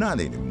 Not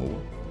anymore.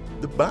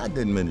 The Biden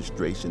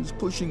administration is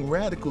pushing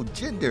radical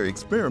gender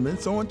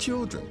experiments on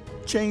children,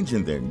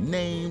 changing their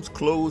names,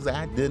 clothes,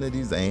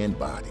 identities, and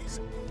bodies.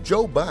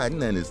 Joe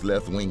Biden and his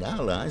left-wing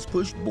allies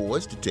push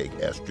boys to take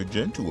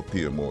estrogen to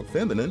appear more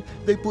feminine.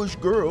 They push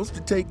girls to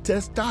take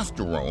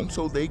testosterone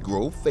so they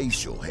grow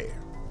facial hair.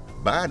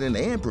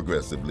 Biden and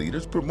progressive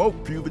leaders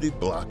promote puberty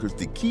blockers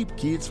to keep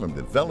kids from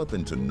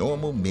developing to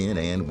normal men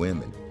and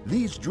women.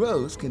 These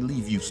drugs can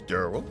leave you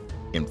sterile,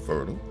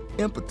 infertile,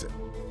 impotent.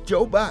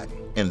 Joe Biden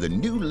and the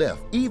New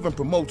Left even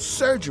promote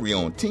surgery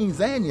on teens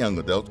and young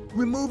adults,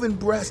 removing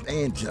breasts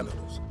and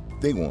genitals.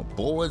 They want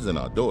boys in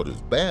our daughters'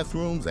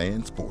 bathrooms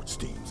and sports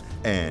teams.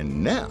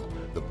 And now,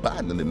 the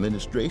Biden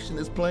administration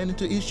is planning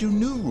to issue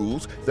new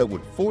rules that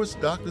would force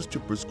doctors to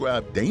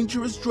prescribe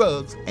dangerous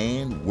drugs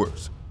and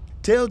worse.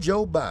 Tell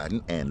Joe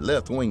Biden and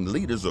left-wing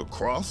leaders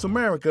across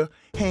America,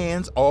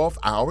 hands off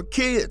our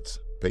kids.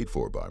 Paid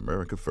for by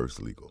America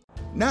First Legal.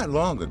 Not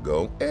long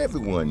ago,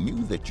 everyone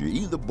knew that you're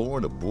either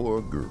born a boy or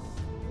a girl.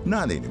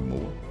 Not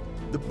anymore.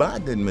 The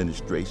Biden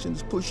administration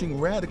is pushing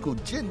radical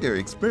gender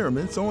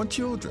experiments on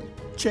children,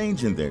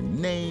 changing their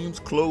names,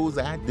 clothes,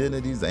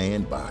 identities,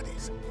 and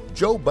bodies.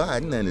 Joe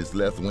Biden and his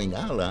left-wing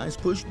allies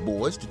push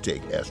boys to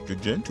take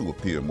estrogen to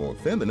appear more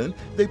feminine.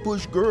 They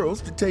push girls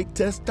to take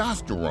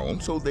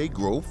testosterone so they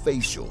grow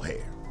facial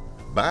hair.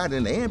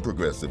 Biden and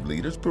progressive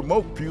leaders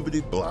promote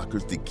puberty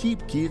blockers to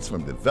keep kids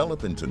from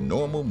developing to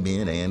normal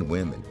men and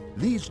women.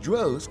 These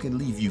drugs can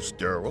leave you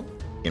sterile,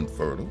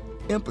 infertile,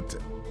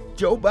 impotent.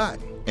 Joe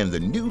Biden and the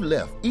New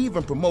Left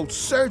even promote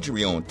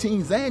surgery on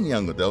teens and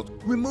young adults,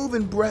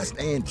 removing breasts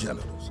and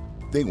genitals.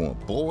 They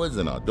want boys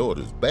in our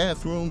daughters'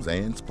 bathrooms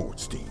and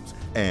sports teams.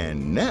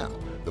 And now,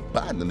 the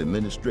Biden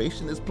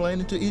administration is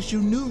planning to issue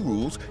new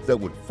rules that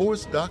would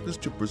force doctors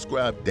to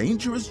prescribe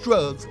dangerous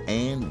drugs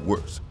and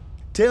worse.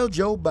 Tell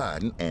Joe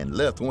Biden and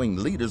left-wing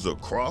leaders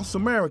across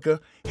America,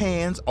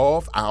 hands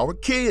off our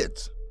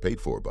kids.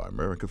 Paid for by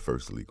America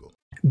First Legal.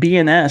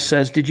 BNS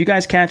says, did you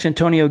guys catch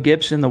Antonio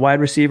Gibson, the wide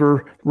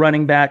receiver,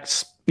 running back,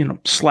 /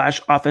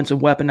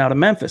 offensive weapon out of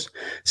Memphis?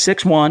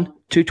 6'1",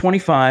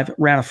 225,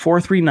 ran a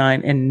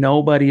 4.39, and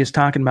nobody is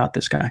talking about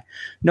this guy.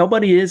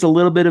 Nobody is a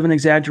little bit of an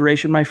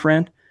exaggeration, my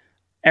friend.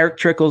 Eric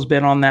Trickle's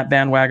been on that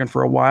bandwagon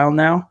for a while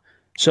now.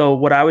 So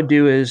what I would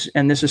do is,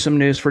 and this is some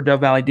news for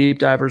Dove Valley Deep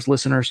Divers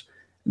listeners,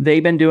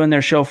 They've been doing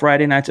their show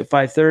Friday nights at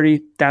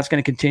 5:30. That's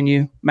going to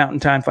continue. Mountain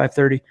Time,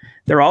 5:30.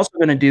 They're also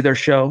going to do their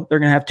show. They're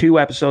going to have 2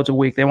 episodes a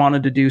week. They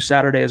wanted to do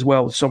Saturday as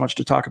well with so much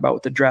to talk about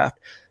with the draft.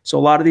 So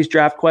a lot of these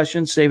draft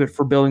questions, save it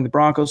for Building the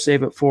Broncos,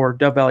 save it for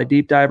Dove Valley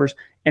Deep Divers,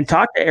 and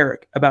talk to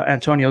Eric about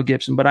Antonio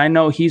Gibson. But I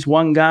know he's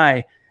one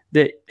guy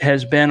that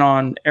has been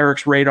on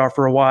Eric's radar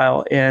for a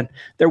while, and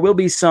there will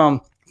be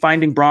some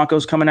Finding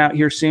Broncos coming out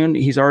here soon.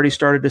 He's already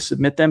started to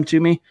submit them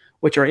to me,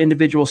 which are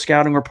individual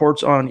scouting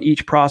reports on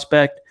each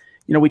prospect.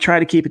 You know, we try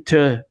to keep it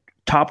to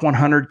top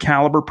 100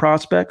 caliber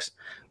prospects,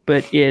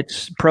 but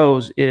it's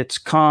pros, it's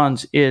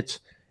cons, it's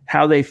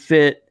how they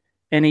fit,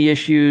 any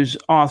issues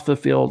off the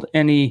field,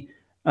 any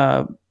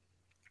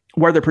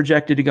where they're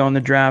projected to go in the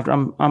draft.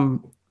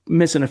 I'm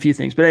missing a few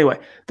things, but anyway,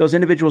 those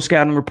individual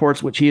scouting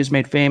reports, which he has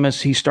made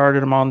famous, he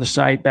started them on the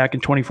site back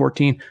in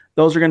 2014.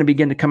 Those are going to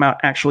begin to come out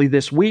actually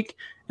this week,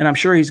 and I'm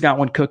sure he's got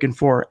one cooking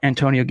for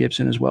Antonio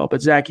Gibson as well.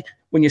 But Zach,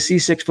 when you see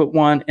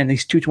 6'1" and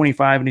he's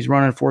 225 and he's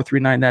running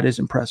 4.39, that is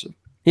impressive.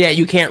 Yeah,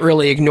 you can't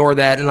really ignore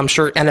that, and I'm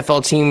sure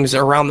NFL teams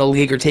around the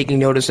league are taking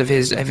notice of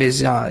his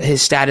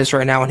status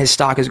right now, and his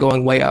stock is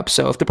going way up.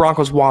 So if the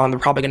Broncos want, they're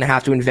probably going to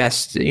have to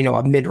invest,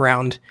 a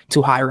mid-round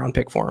to high-round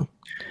pick for him.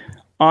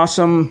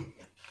 Awesome.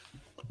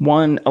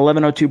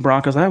 1102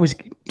 Broncos. I always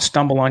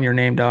stumble on your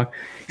name, dog.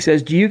 He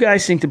says, do you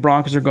guys think the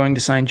Broncos are going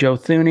to sign Joe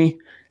Thuney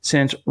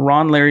since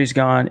Ron Larry's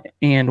gone,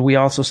 and we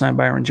also signed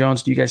Byron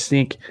Jones? Do you guys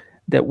think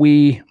that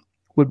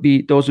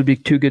those would be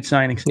 2 good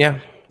signings? Yeah.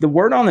 The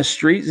word on the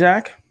street,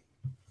 Zach,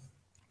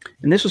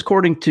 and this was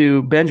according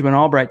to Benjamin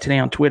Albright today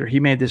on Twitter. He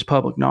made this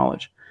public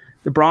knowledge.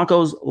 The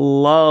Broncos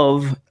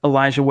love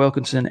Elijah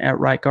Wilkinson at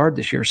right guard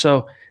this year.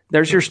 So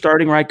there's your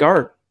starting right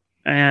guard.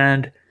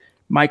 And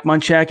Mike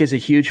Munchak is a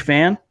huge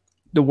fan.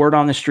 The word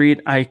on the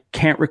street, I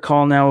can't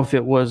recall now if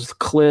it was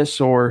Kliss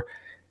or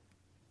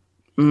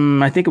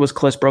I think it was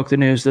Kliss broke the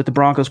news that the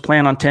Broncos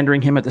plan on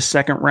tendering him at the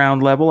 2nd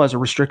round level as a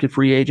restricted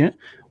free agent,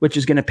 which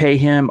is going to pay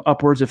him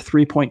upwards of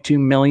 $3.2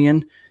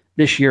 million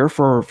this year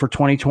for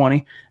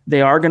 2020.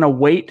 They are going to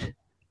wait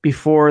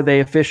before they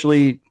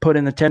officially put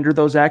in the tender,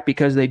 though, Zach,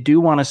 because they do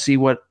want to see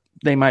what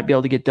they might be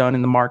able to get done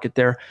in the market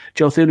there.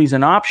 Joe Thuney's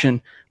an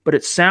option, but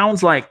it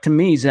sounds like to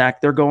me,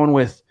 Zach, they're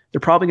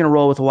probably going to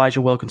roll with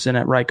Elijah Wilkinson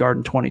at right guard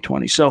in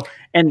 2020. So,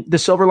 and the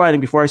silver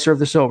lining before I serve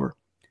this over,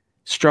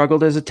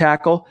 struggled as a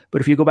tackle,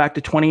 but if you go back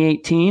to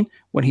 2018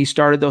 when he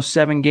started those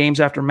 7 games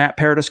after Matt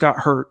Paradis got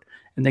hurt,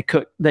 and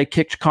they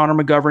kicked Connor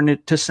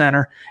McGovern to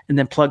center and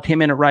then plugged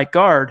him in at right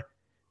guard,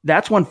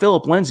 that's when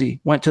Philip Lindsay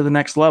went to the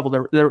next level.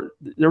 There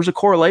was a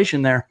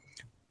correlation there.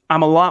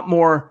 I'm a lot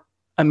more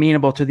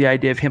amenable to the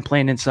idea of him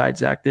playing inside,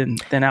 Zach, than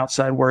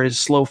outside, where his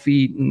slow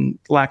feet and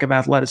lack of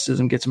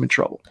athleticism gets him in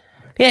trouble.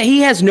 Yeah,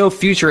 he has no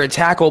future at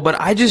tackle, but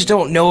I just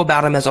don't know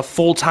about him as a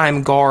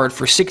full-time guard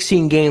for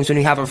 16 games when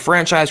you have a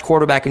franchise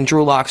quarterback in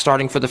Drew Lock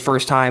starting for the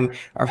first time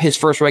of his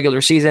first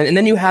regular season. And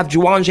then you have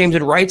Juwan James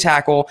at right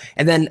tackle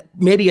and then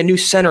maybe a new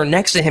center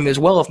next to him as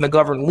well if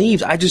McGovern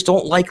leaves. I just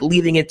don't like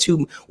leaving it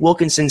to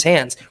Wilkinson's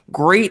hands.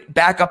 Great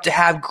backup to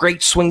have,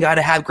 great swing guy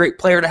to have, great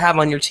player to have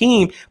on your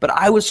team, but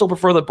I would still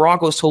prefer the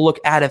Broncos to look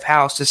out of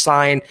house to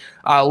sign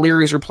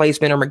Leary's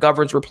replacement or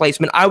McGovern's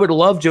replacement. I would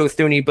love Joe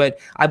Thuney, but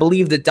I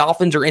believe the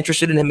Dolphins are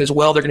interested in him as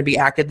well. They're going to be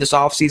active this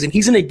offseason.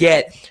 He's going to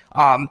get,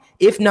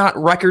 if not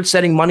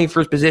record-setting money for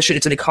his position,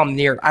 it's going to come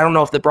near. I don't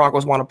know if the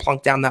Broncos want to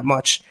plunk down that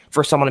much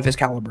for someone of his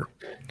caliber.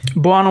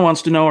 Buono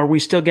wants to know, are we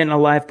still getting a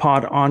live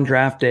pod on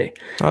draft day?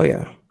 Oh,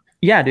 yeah.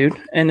 Yeah, dude.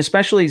 And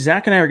especially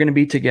Zach and I are going to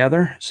be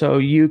together, so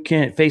you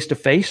can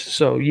face-to-face,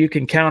 so you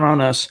can count on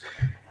us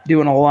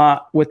doing a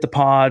lot with the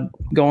pod,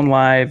 going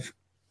live,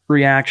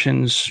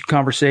 reactions,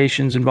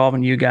 conversations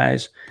involving you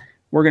guys.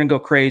 We're going to go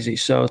crazy.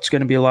 So it's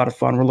going to be a lot of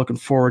fun. We're looking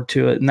forward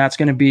to it. And that's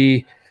going to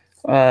be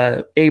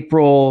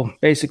April,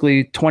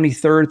 basically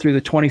 23rd through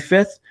the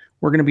 25th.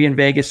 We're going to be in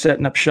Vegas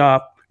setting up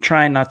shop,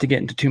 trying not to get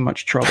into too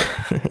much trouble.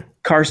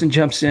 Carson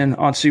jumps in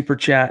on Super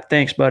Chat.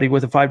 Thanks, buddy,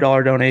 with a $5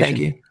 donation. Thank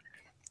you.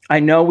 I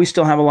know we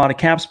still have a lot of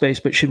cap space,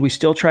 but should we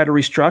still try to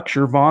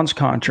restructure Vaughn's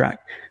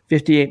contract?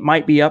 58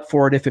 might be up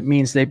for it if it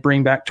means they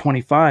bring back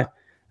 25.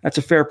 That's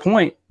a fair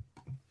point.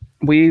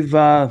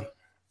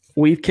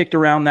 We've kicked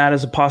around that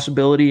as a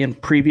possibility in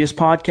previous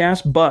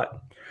podcasts,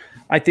 but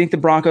I think the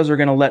Broncos are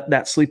going to let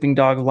that sleeping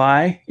dog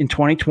lie in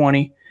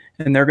 2020,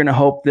 and they're going to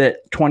hope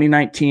that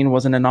 2019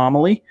 was an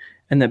anomaly,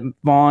 and that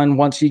Vaughn,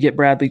 once you get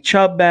Bradley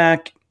Chubb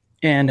back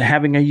and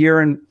having a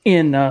year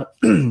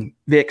in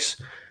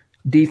Vic's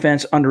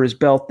defense under his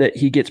belt, that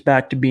he gets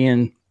back to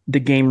being the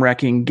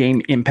game-wrecking,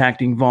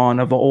 game-impacting Vaughn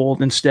of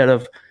old instead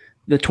of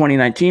the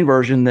 2019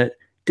 version that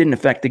didn't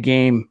affect the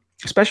game,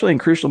 especially in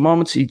crucial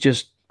moments. He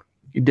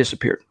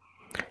disappeared.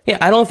 Yeah,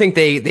 I don't think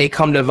they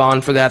come to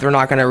Vaughn for that. They're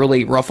not going to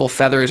really ruffle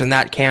feathers in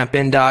that camp.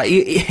 And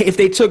if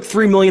they took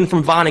 $3 million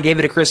from Vaughn and gave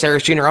it to Chris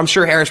Harris Jr., I'm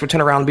sure Harris would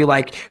turn around and be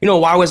like,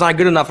 why was I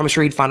good enough? I'm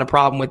sure he'd find a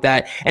problem with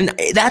that. And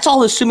that's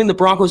all assuming the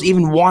Broncos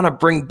even want to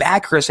bring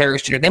back Chris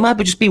Harris Jr. They might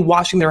just be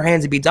washing their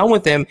hands and be done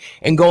with him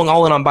and going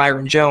all in on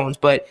Byron Jones.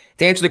 But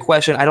to answer the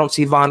question, I don't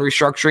see Vaughn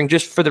restructuring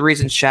just for the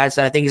reasons Chad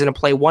said. I think he's going to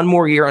play one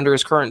more year under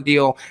his current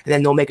deal, and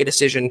then they'll make a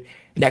decision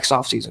next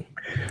offseason.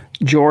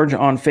 George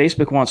on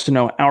Facebook wants to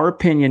know our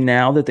opinion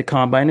now that the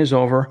combine is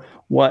over.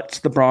 What's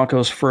the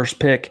Broncos' first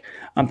pick?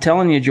 I'm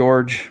telling you,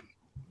 George,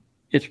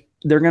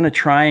 they're going to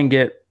try and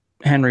get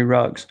Henry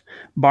Ruggs.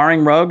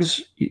 Barring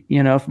Ruggs,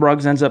 if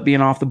Ruggs ends up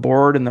being off the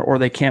board or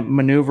they can't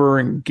maneuver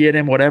and get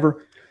him,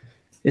 whatever,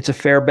 it's a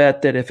fair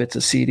bet that if it's a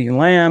CeeDee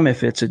Lamb,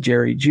 if it's a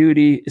Jerry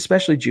Jeudy,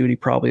 especially Jeudy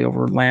probably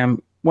over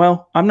Lamb.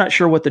 Well, I'm not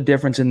sure what the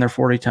difference in their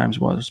 40 times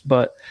was,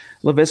 but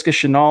Laviska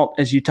Shenault,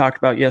 as you talked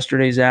about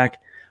yesterday, Zach,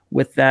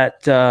 with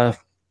that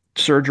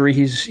surgery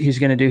he's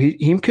going to do,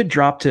 he could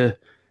drop to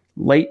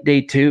late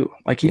day 2.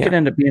 Like he could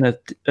end up being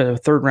a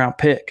third round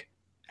pick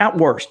at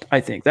worst.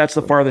 I think that's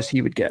the farthest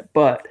he would get.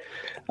 But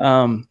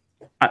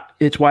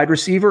it's wide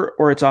receiver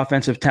or it's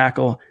offensive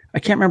tackle. I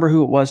can't remember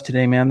who it was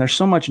today, man. There's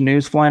so much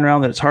news flying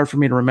around that it's hard for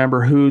me to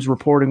remember who's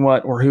reporting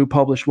what or who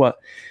published what.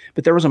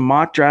 But there was a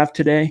mock draft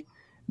today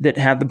that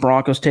had the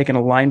Broncos taking a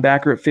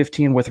linebacker at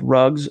 15 with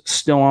Ruggs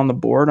still on the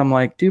board. I'm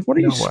like, dude, what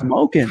are you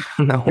smoking?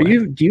 Do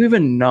you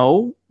even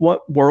know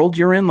what world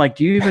you're in? Like,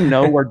 do you even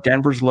know where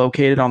Denver's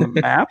located on the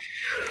map?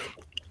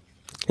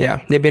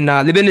 Yeah, they've been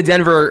to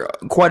Denver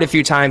quite a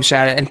few times,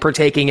 Chad, and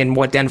partaking in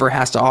what Denver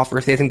has to offer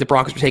if they think the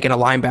Broncos are taking a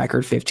linebacker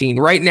at 15.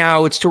 Right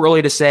now, it's too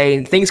early to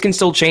say. Things can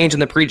still change in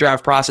the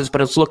pre-draft process,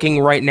 but it's looking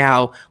right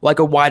now like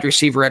a wide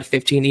receiver at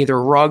 15,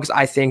 either Ruggs,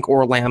 I think,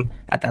 or Lamb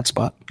at that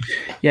spot.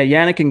 Yeah,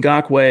 Yannick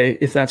Ngakoue,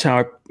 if that's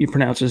how you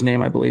pronounce his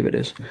name, I believe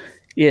it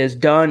is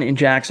done in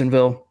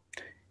Jacksonville.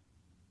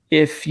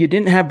 If you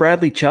didn't have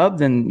Bradley Chubb,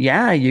 then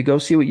you go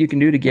see what you can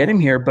do to get him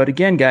here. But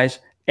again, guys,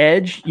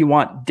 edge, you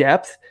want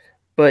depth.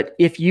 But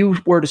if you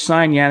were to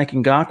sign Yannick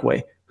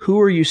Ngakoue, who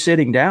are you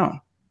sitting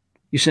down?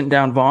 You sitting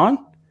down Vaughn?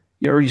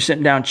 Or are you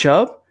sitting down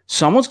Chubb?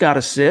 Someone's got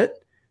to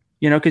sit,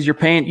 because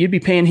you'd be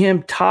paying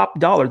him top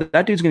dollar.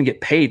 That dude's going to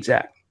get paid,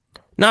 Zach.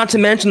 Not to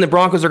mention the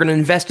Broncos are going to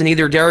invest in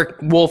either Derek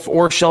Wolfe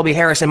or Shelby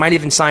Harris and might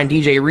even sign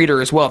DJ Reader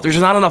as well. If there's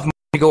not enough money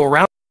to go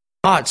around,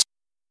 but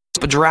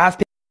draft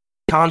pick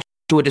contract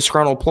to a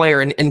disgruntled player.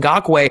 And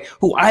Ngakoue,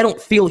 who I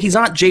don't feel, he's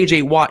not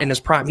J.J. Watt in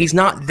his prime. He's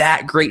not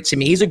that great to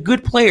me. He's a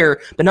good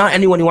player, but not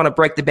anyone you want to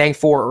break the bank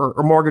for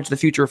or mortgage the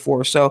future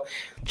for. So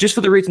just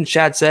for the reasons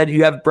Chad said,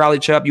 you have Bradley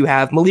Chubb, you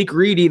have Malik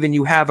Reed even,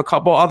 you have a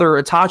couple other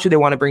Itachi they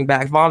want to bring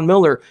back, Von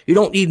Miller. You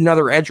don't need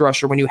another edge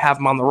rusher when you have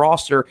him on the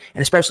roster,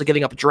 and especially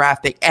giving up a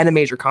draft pick and a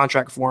major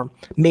contract for him.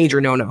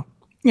 Major no-no.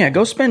 Yeah,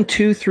 go spend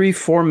 $2, $3,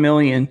 $4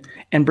 million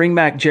and bring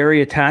back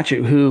Jerry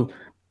Itachi, who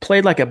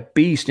played like a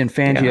beast in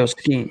Fangio's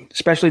scheme,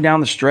 especially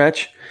down the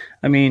stretch.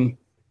 I mean,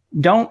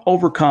 don't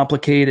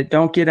overcomplicate it.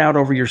 Don't get out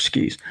over your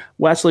skis.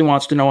 Wesley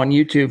wants to know on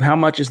YouTube, how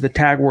much is the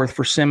tag worth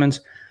for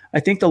Simmons? I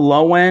think the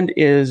low end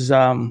is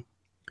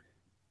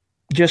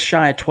just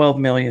shy of $12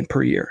 million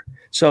per year.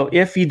 So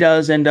if he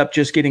does end up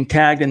just getting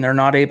tagged and they're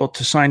not able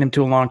to sign him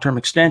to a long-term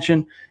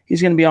extension,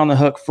 he's going to be on the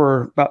hook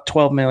for about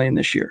 $12 million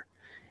this year.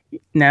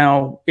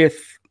 Now,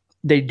 if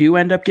they do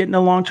end up getting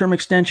a long-term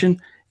extension,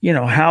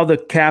 how the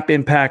cap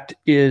impact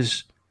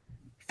is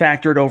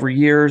factored over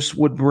years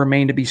would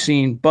remain to be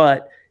seen,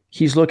 but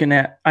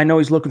I know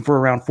he's looking for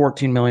around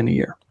 $14 million a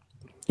year.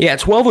 Yeah,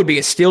 12 would be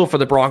a steal for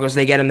the Broncos.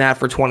 They get him that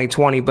for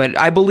 2020, but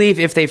I believe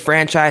if they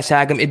franchise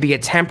tag him, it'd be a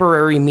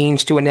temporary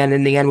means to an end.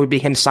 In the end would be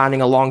him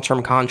signing a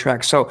long-term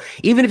contract. So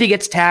even if he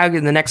gets tagged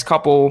in the next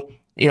couple,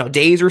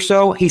 days or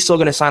so, he's still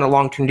going to sign a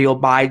long-term deal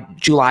by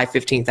July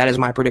 15th. That is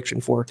my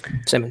prediction for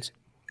Simmons.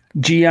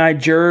 G.I.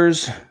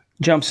 Jers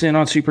jumps in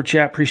on Super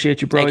Chat.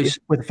 Appreciate you, bro. He's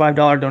with a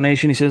 $5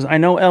 donation. He says, I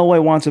know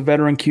Elway wants a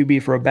veteran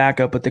QB for a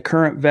backup, but the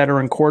current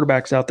veteran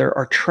quarterbacks out there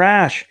are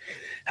trash.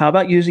 How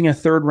about using a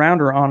third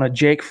rounder on a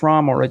Jake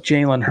Fromm or a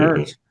Jalen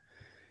Hurts?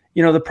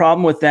 The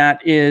problem with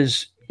that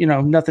is,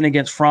 nothing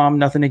against Fromm,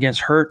 nothing against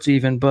Hurts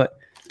even, but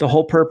the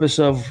whole purpose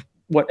of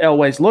what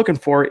Elway's looking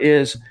for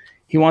is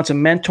he wants a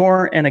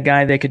mentor and a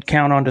guy they could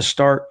count on to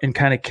start and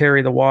kind of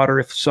carry the water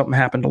if something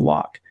happened to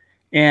Locke.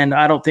 And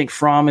I don't think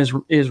Fromm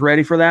is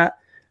ready for that.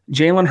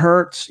 Jalen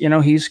Hurts,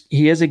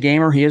 he is a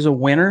gamer, he is a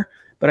winner,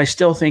 but I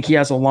still think he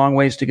has a long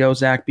ways to go,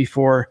 Zach,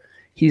 before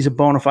he's a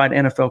bona fide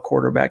NFL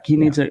quarterback. He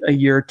needs a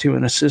year or two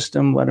in a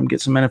system, let him get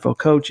some NFL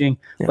coaching,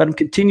 let him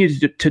continue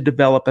to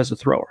develop as a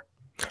thrower.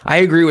 I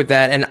agree with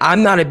that, and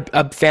I'm not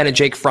a fan of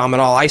Jake Fromm at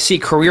all. I see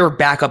career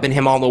backup in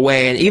him all the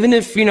way, and even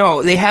if,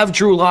 they have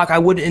Drew Lock, I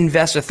wouldn't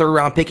invest a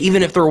third-round pick,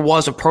 even if there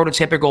was a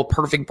prototypical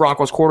perfect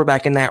Broncos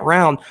quarterback in that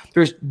round.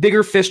 There's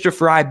bigger fish to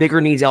fry, bigger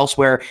needs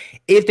elsewhere.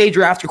 If they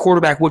draft a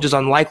quarterback, which is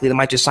unlikely, they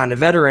might just sign a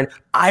veteran,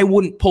 I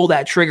wouldn't pull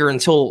that trigger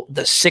until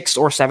the 6th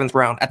or 7th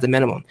round at the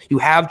minimum. You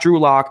have Drew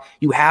Lock,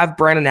 you have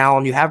Brandon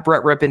Allen, you have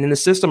Brett Rippon in the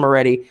system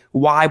already.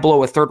 Why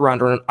blow a third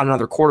rounder on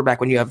another quarterback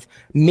when you have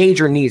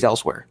major needs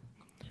elsewhere?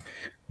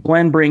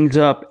 Glenn brings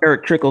up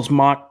Eric Trickle's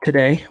mock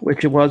today,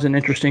 which it was an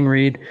interesting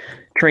read.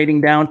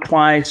 Trading down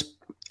twice,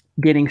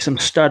 getting some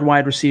stud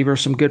wide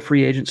receivers, some good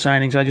free agent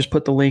signings. I just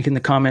put the link in the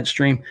comment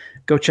stream.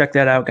 Go check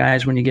that out,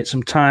 guys, when you get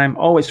some time.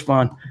 Always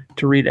fun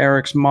to read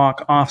Eric's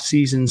mock off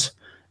seasons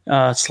 /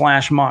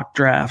 mock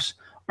drafts.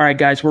 All right,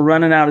 guys, we're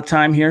running out of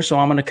time here, so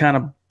I'm going to kind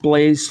of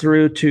blaze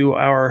through to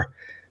our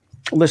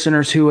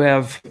listeners who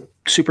have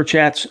super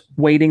chats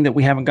waiting that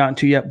we haven't gotten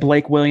to yet.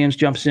 Blake Williams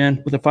jumps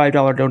in with a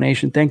 $5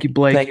 donation. Thank you,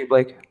 Blake. Thank you,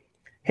 Blake.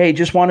 Hey,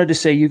 just wanted to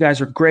say you guys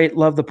are great.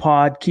 Love the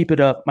pod. Keep it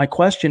up. My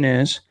question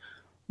is,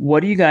 what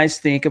do you guys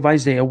think of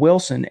Isaiah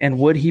Wilson, and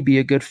would he be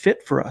a good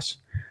fit for us?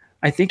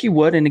 I think he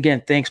would. And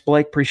again, thanks,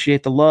 Blake.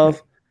 Appreciate the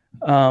love.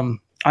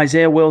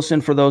 Isaiah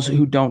Wilson, for those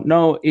who don't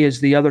know,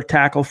 is the other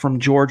tackle from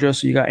Georgia.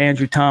 So you got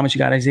Andrew Thomas, you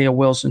got Isaiah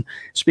Wilson.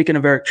 Speaking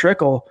of Eric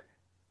Trickle,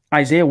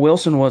 Isaiah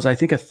Wilson was, I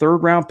think, a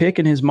 3rd-round pick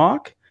in his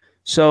mock.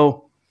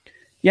 So,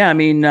 yeah, I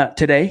mean,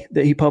 today,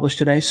 that he published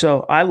today.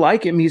 So I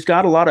like him. He's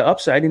got a lot of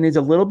upside. He needs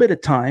a little bit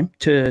of time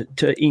to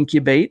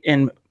incubate.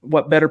 And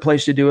what better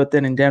place to do it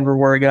than in Denver,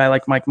 where a guy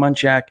like Mike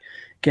Munchak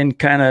can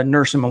kind of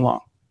nurse him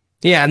along.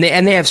 Yeah, and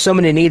they have so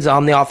many needs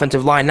on the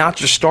offensive line, not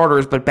just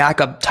starters, but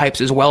backup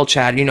types as well,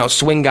 Chad. You know,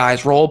 swing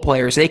guys, role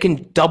players. They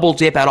can double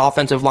dip at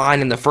offensive line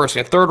in the 1st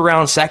and 3rd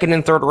round, 2nd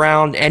and 3rd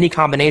round, any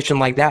combination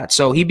like that.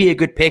 So he'd be a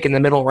good pick in the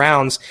middle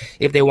rounds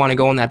if they want to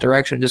go in that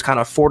direction, just kind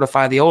of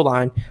fortify the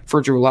O-line for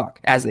Drew Lock,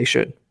 as they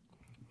should.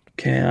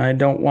 Okay, I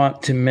don't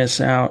want to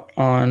miss out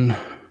on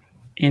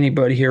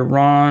anybody here.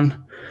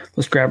 Ron,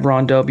 let's grab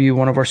Ron W.,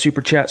 one of our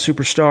Super Chat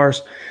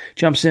superstars,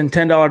 jumps in,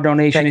 $10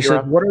 donation. He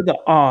said, what are the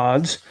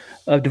odds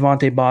of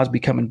Devontae Bosby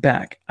coming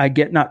back? I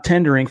get not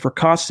tendering for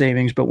cost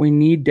savings, but we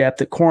need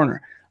depth at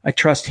corner. I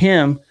trust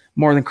him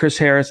more than Chris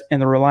Harris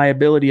and the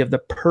reliability of the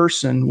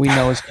person we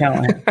know as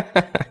Callahan.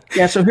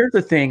 Yeah, so here's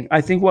the thing.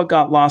 I think what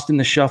got lost in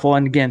the shuffle,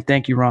 and again,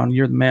 thank you, Ron,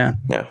 you're the man.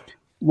 Yeah.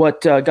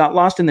 What got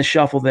lost in the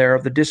shuffle there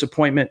of the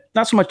disappointment,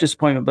 not so much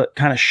disappointment, but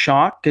kind of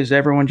shock, because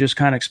everyone just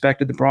kind of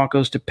expected the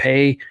Broncos to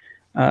pay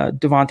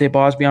Devontae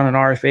Bosby on an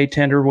RFA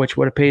tender, which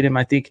would have paid him,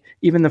 I think,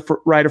 even the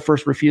right of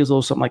first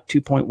refusal, something like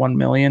 $2.1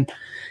 million.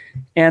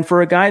 And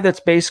for a guy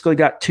that's basically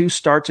got 2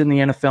 starts in the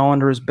NFL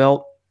under his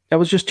belt, that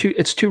was just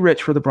it's too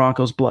rich for the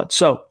Broncos' blood.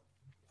 So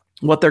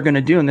what they're going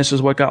to do, and this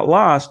is what got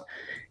lost,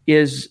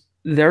 is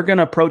they're going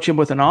to approach him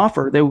with an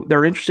offer.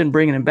 They're interested in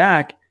bringing him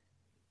back.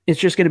 It's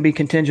just going to be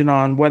contingent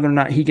on whether or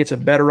not he gets a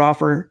better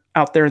offer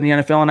out there in the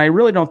NFL. And I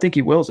really don't think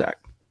he will, Zach.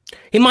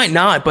 He might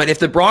not, but if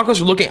the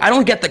Broncos are looking, I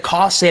don't get the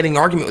cost saving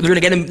argument. They're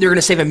going to get him. They're going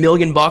to save $1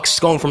 million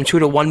going from $2 to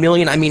 $1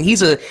 million. I mean,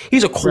 he's a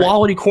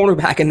quality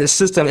cornerback in this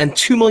system, and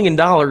 $2 million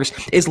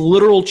is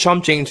literal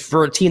chump change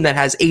for a team that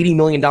has $80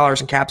 million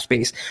in cap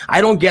space. I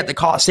don't get the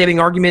cost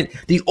saving argument.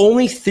 The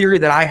only theory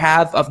that I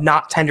have of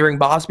not tendering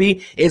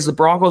Bosby is the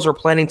Broncos are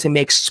planning to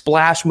make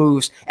splash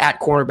moves at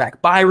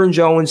cornerback. Byron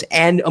Jones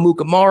and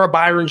Amukamara,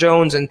 Byron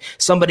Jones and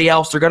somebody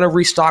else. They're going to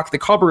restock the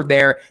cupboard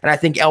there, and I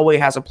think Elway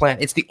has a plan.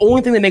 It's the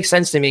only thing that makes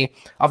sense to me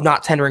of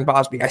not tendering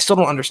Bosby. I still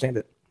don't understand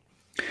it.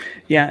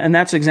 Yeah, and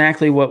that's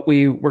exactly what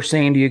we were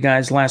saying to you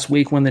guys last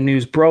week when the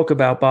news broke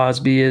about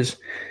Bosby is,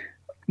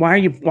 why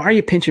are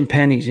you pinching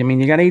pennies? I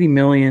mean, you got $80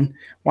 million.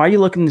 Why are you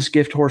looking this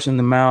gift horse in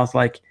the mouth?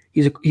 Like,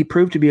 he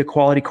proved to be a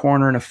quality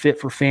corner and a fit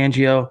for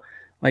Fangio.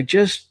 Like,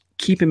 just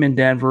keep him in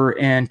Denver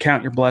and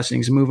count your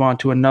blessings and move on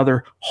to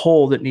another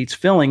hole that needs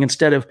filling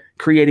instead of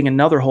creating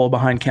another hole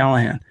behind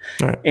Callahan.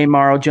 Right.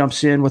 Amaro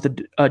jumps in with a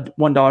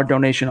 $1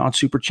 donation on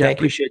Super Chat.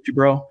 Appreciate you,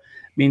 bro.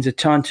 Means a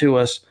ton to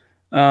us.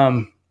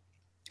 All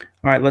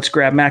right, let's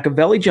grab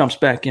Machiavelli jumps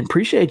back in.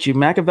 Appreciate you,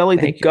 Machiavelli,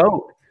 the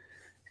GOAT.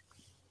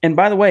 And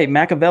by the way,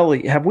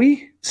 Machiavelli, have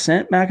we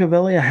sent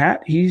Machiavelli a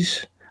hat?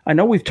 I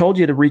know we've told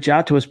you to reach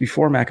out to us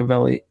before,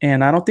 Machiavelli,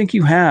 and I don't think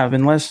you have,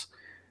 unless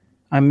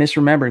I'm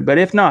misremembering. But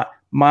if not,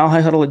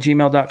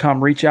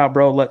 milehighhuddle@gmail.com. Reach out,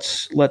 bro.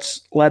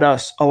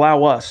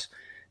 Allow us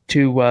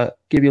to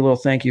give you a little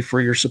thank you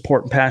for your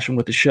support and passion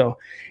with the show.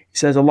 He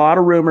says, a lot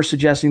of rumors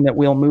suggesting that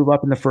we'll move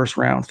up in the 1st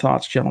round.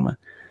 Thoughts, gentlemen?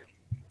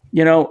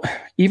 You know,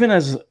 even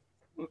as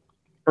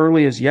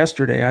early as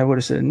yesterday, I would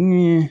have said,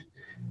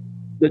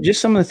 but just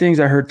some of the things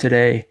I heard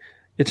today,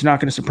 it's not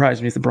going to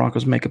surprise me if the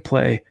Broncos make a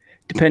play,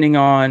 depending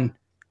on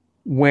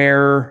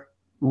where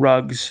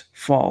Ruggs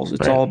falls.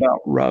 It's all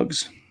about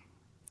Ruggs.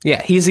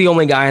 Yeah, he's the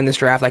only guy in this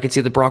draft I could see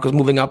the Broncos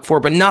moving up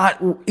for, but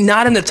not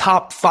in the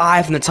top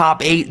 5, in the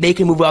top 8. They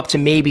can move up to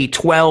maybe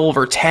 12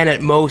 or 10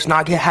 at most,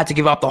 not have to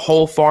give up the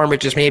whole farm, but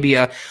just maybe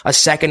a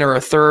 2nd or a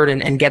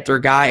 3rd and get their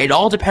guy. It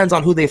all depends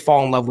on who they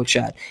fall in love with,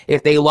 Chad.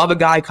 If they love a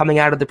guy coming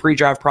out of the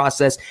pre-draft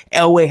process,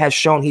 Elway has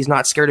shown he's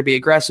not scared to be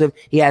aggressive.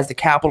 He has the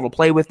capital to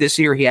play with this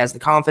year. He has the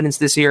confidence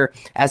this year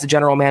as the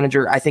general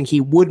manager. I think he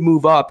would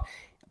move up,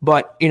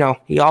 but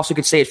he also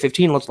could stay at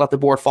 15. Let's let the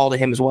board fall to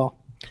him as well.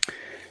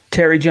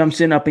 Terry jumps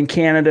in up in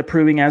Canada,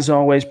 proving, as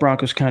always,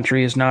 Broncos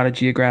country is not a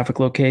geographic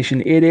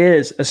location. It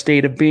is a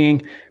state of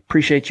being.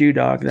 Appreciate you,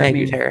 dog. Thank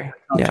you, Terry.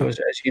 To us,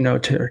 as you know,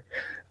 Terry.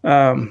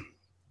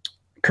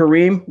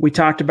 Kareem, we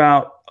talked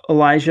about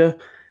Elijah.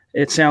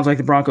 It sounds like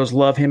the Broncos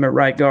love him at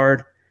right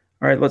guard.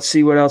 All right, let's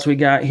see what else we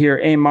got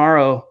here.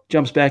 Amaro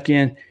jumps back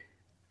in.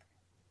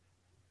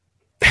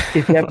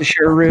 If you have to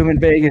share a room in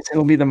Vegas,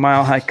 it'll be the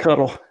Mile High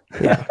Cuddle.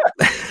 Yeah.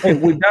 Hey,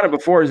 we've done it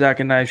before. Zach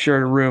and I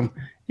shared a room,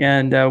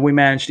 and we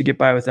managed to get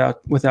by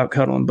without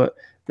cuddling. But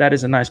that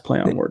is a nice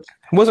play on words.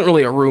 It wasn't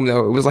really a room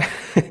though. It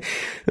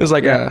was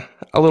like a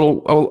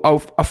little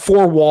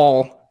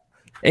 4-wall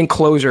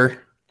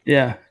enclosure.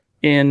 Yeah,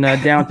 in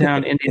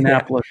downtown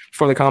Indianapolis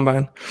for the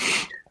combine.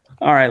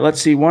 All right,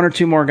 let's see. One or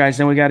two more, guys.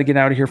 Then we got to get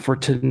out of here for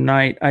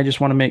tonight. I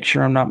just want to make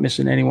sure I'm not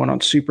missing anyone on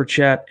Super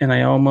Chat, and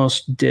I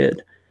almost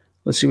did.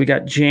 Let's see. We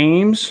got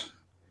James.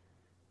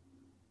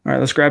 All right,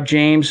 let's grab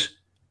James.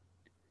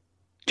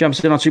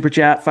 Jumps in on Super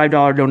Chat,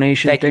 $5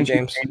 donation. Thank you,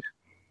 James.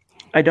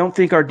 I don't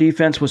think our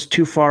defense was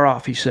too far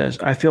off, he says.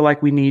 I feel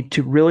like we need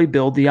to really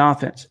build the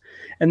offense.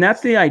 And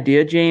that's the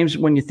idea, James,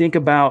 when you think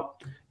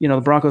about, the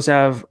Broncos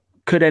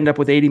could end up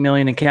with $80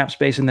 million in cap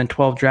space and then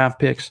 12 draft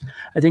picks.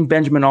 I think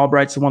Benjamin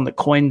Albright's the one that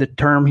coined the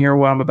term here,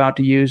 what I'm about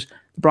to use.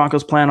 The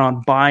Broncos plan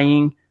on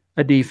buying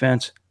a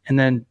defense and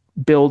then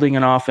building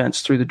an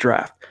offense through the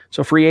draft.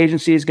 So free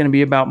agency is going to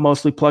be about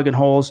mostly plugging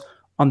holes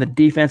on the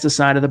defensive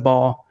side of the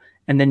ball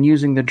and then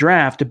using the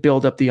draft to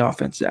build up the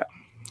offense out.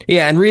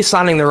 Yeah, and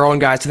re-signing their own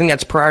guys. I think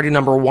that's priority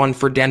number one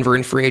for Denver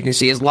in free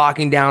agency is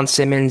locking down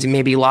Simmons and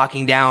maybe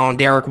locking down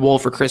Derek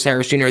Wolfe or Chris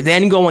Harris Jr.,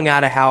 then going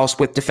out of house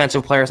with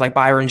defensive players like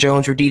Byron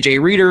Jones or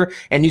DJ Reader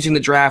and using the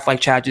draft, like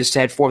Chad just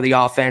said, for the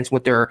offense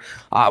with their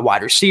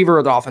wide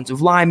receiver, the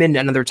offensive lineman,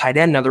 another tight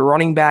end, another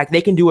running back.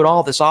 They can do it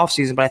all this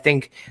offseason, but I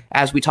think,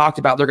 as we talked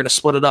about, they're going to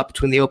split it up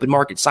between the open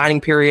market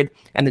signing period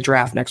and the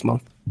draft next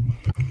month.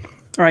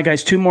 All right,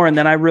 guys, two more, and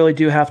then I really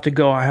do have to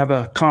go. I have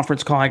a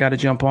conference call I got to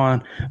jump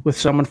on with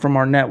someone from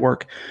our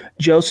network.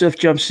 Joseph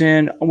jumps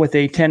in with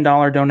a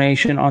 $10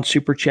 donation on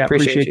Super Chat.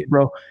 Appreciate you,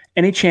 bro.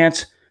 Any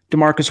chance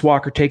DeMarcus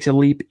Walker takes a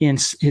leap in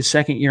his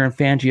second year in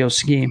Fangio's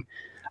scheme?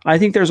 I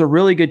think there's a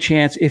really good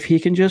chance if he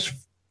can just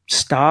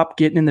stop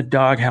getting in the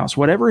doghouse.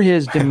 Whatever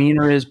his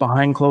demeanor is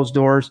behind closed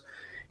doors,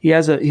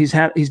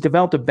 he's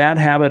developed a bad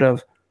habit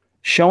of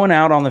showing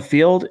out on the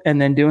field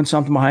and then doing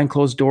something behind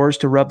closed doors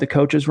to rub the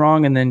coaches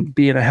wrong and then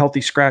being a healthy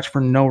scratch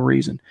for no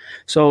reason.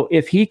 So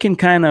if he can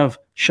kind of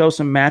show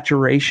some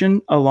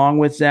maturation along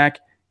with Zach,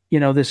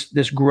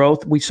 this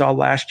growth we saw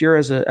last year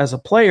as a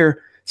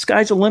player,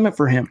 sky's the limit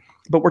for him.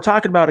 But we're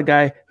talking about a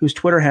guy whose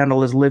Twitter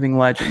handle is Living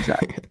Legend,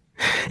 Zach.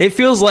 It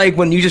feels like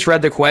when you just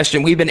read the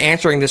question, we've been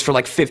answering this for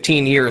like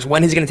 15 years.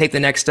 When is he going to take the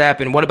next step?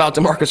 And what about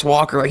DeMarcus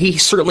Walker? He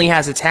certainly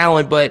has a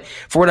talent, but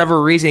for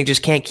whatever reason, he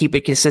just can't keep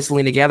it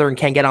consistently together and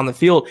can't get on the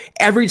field.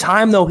 Every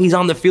time, though, he's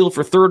on the field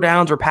for third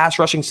downs or pass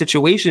rushing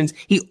situations,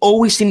 he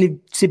always seems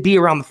to be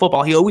around the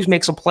football. He always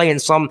makes a play in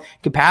some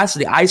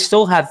capacity. I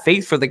still have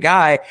faith for the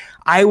guy.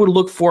 I would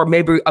look for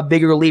maybe a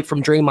bigger leap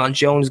from Draymond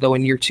Jones, though,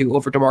 in year 2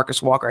 over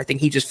DeMarcus Walker. I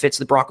think he just fits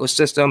the Broncos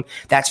system.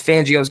 That's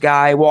Fangio's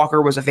guy.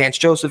 Walker was a Vance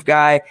Joseph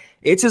guy.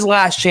 It's his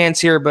last chance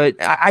here, but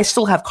I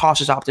still have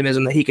cautious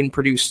optimism that he can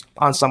produce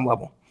on some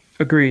level.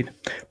 Agreed.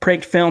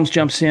 Pranked Films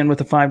jumps in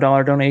with a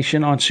 $5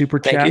 donation on Super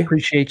Chat.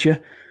 Appreciate you.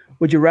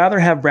 Would you rather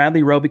have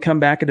Bradley Roby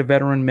come back at a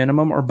veteran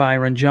minimum or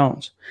Byron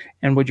Jones?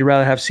 And would you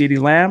rather have CeeDee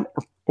Lamb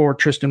or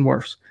Tristan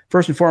Wirfs?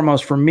 First and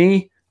foremost, for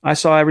me, I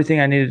saw everything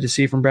I needed to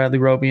see from Bradley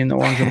Roby in the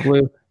orange and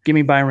blue. Give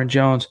me Byron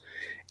Jones.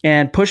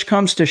 And push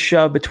comes to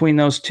shove between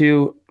those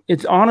two.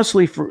 It's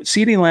honestly, for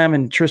CeeDee Lamb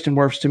and Tristan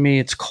Wirfs, to me,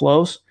 it's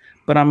close,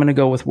 but I'm going to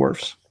go with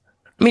Wirfs.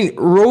 I mean,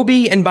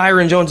 Roby and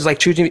Byron Jones is like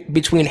choosing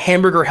between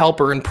Hamburger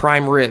Helper and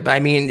Prime Rib.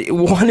 I mean,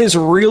 one is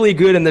really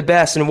good and the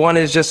best, and one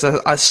is just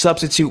a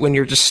substitute when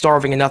you're just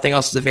starving and nothing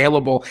else is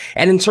available.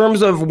 And in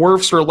terms of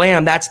Wirfs or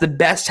Lamb, that's the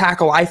best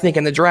tackle, I think,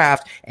 in the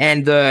draft,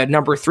 and the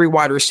number 3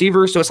 wide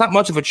receiver. So it's not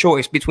much of a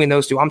choice between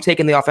those two. I'm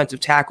taking the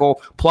offensive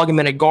tackle, plug him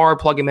in a guard,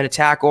 plug him in a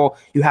tackle.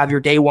 You have your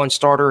day one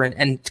starter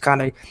and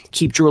kind of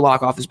keep Drew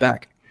Lock off his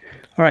back.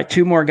 All right,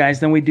 2 more, guys.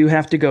 Then we do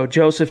have to go.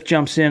 Joseph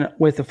jumps in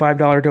with a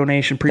 $5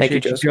 donation.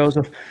 Appreciate you,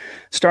 Joseph.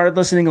 Started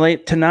listening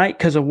late tonight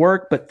because of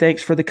work, but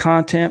thanks for the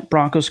content.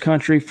 Broncos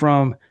country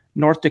from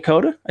North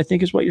Dakota, I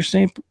think is what you're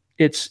saying.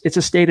 It's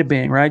a state of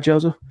being, right,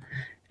 Joseph?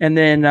 And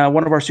then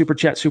one of our Super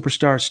Chat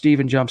superstars,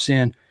 Steven, jumps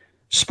in.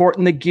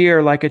 Sporting the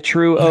gear like a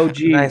true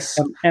OG. Nice.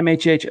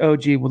 MHH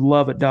OG. Would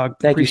love it, dog.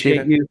 Thank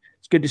Appreciate you.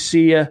 It's good to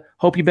see you.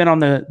 Hope you've been on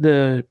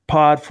the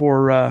pod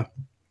for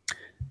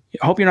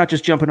I hope you're not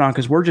just jumping on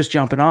because we're just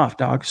jumping off,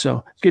 dog.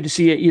 So it's good to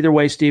see you either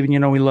way, Steven. You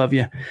know we love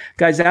you.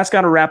 Guys, that's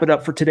got to wrap it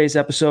up for today's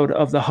episode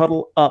of the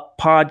Huddle Up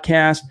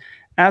Podcast.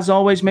 As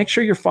always, make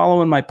sure you're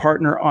following my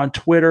partner on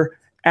Twitter,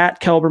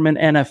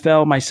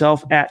 @KelbermanNFL,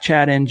 myself,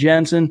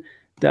 @ChadNJensen,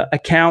 the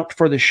account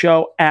for the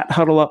show,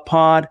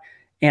 @HuddleUpPod,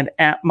 and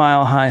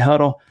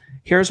 @MileHighHuddle.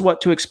 Here's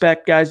what to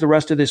expect, guys, the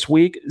rest of this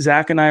week.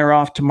 Zach and I are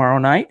off tomorrow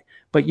night,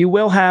 but you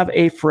will have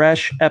a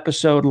fresh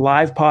episode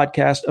live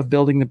podcast of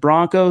Building the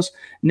Broncos.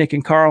 Nick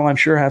and Carl, I'm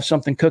sure, have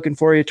something cooking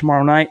for you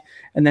tomorrow night.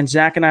 And then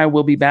Zach and I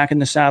will be back in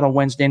the saddle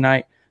Wednesday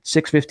night,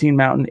 6:15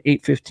 Mountain,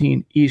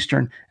 8:15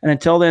 Eastern. And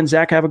until then,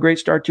 Zach, have a great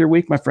start to your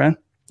week, my friend.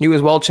 You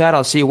as well, Chad.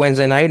 I'll see you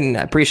Wednesday night, and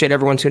I appreciate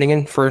everyone tuning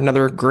in for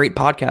another great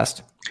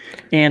podcast.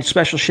 And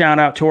special shout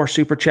out to our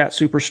Super Chat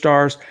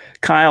superstars.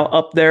 Kyle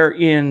up there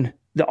in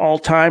the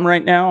all-time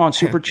right now on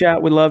Super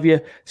Chat. We love you.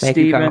 Thank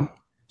Steven, you,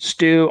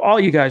 Stu, all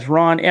you guys,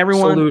 Ron,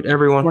 everyone. Salute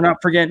everyone. We're not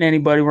forgetting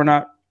anybody. We're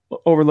not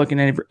overlooking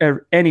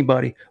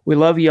anybody. We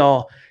love you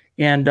all.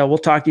 And we'll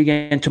talk to you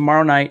again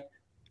tomorrow night,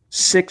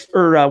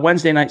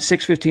 Wednesday night,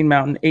 6:15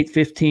 Mountain,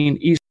 8:15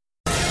 East.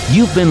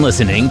 You've been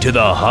listening to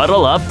the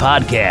Huddle Up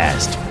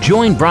Podcast.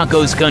 Join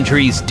Broncos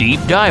Country's deep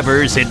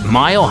divers at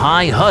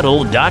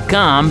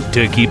milehighhuddle.com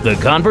to keep the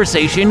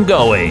conversation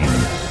going.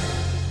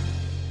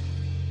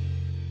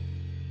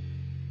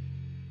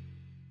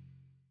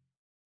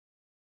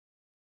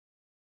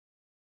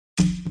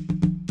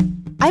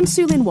 I'm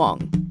Su-Lin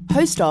Wong,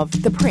 host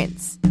of The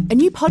Prince, a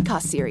new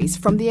podcast series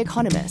from The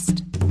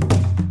Economist.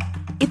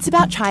 It's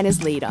about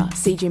China's leader,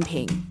 Xi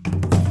Jinping.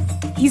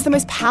 He's the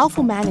most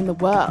powerful man in the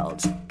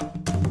world,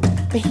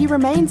 but he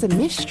remains a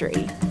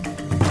mystery.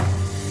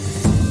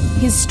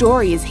 His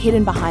story is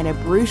hidden behind a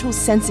brutal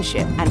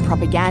censorship and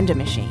propaganda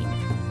machine.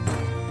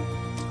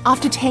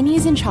 After 10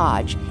 years in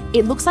charge,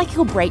 it looks like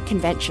he'll break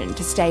convention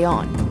to stay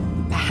on,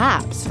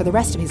 perhaps for the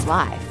rest of his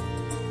life.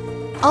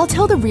 I'll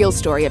tell the real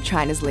story of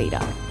China's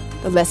leader,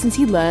 the lessons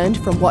he learned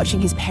from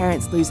watching his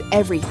parents lose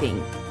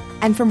everything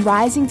and from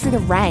rising through the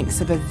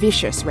ranks of a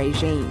vicious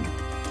regime.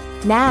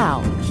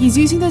 Now, he's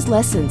using those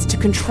lessons to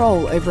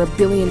control over 1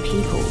 billion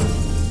people.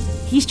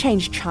 He's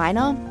changed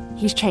China,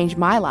 he's changed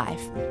my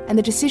life, and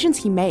the decisions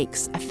he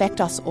makes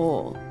affect us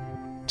all.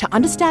 To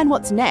understand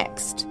what's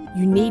next,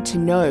 you need to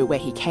know where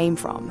he came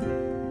from.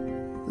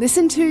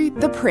 Listen to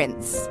The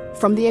Prince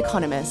from The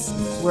Economist,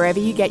 wherever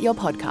you get your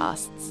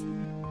podcasts.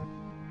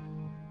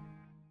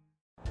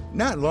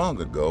 Not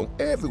long ago,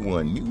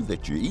 everyone knew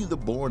that you're either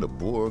born a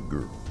boy or a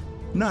girl.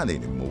 Not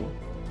anymore.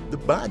 The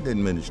Biden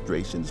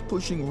administration is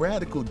pushing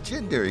radical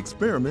gender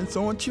experiments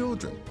on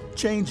children,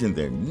 changing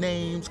their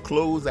names,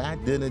 clothes,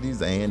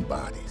 identities, and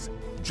bodies.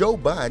 Joe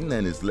Biden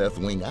and his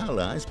left-wing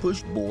allies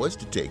push boys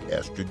to take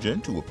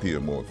estrogen to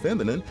appear more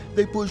feminine.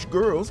 They push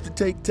girls to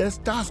take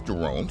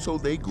testosterone so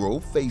they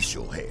grow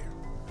facial hair.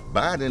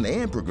 Biden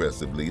and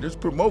progressive leaders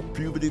promote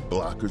puberty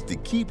blockers to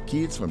keep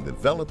kids from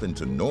developing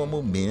to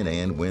normal men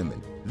and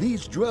women.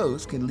 These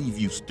drugs can leave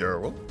you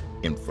sterile,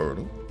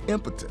 infertile,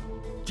 impotent.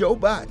 Joe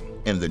Biden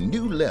and the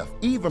new left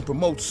even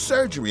promote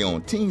surgery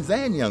on teens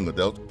and young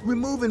adults,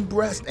 removing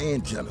breasts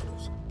and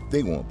genitals.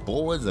 They want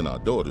boys in our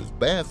daughters'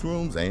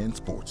 bathrooms and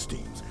sports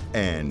teams.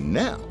 And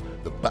now,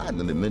 the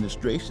Biden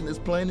administration is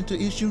planning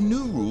to issue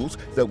new rules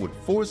that would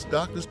force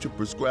doctors to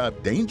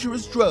prescribe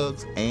dangerous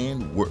drugs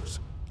and worse.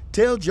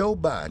 Tell Joe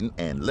Biden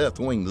and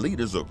left-wing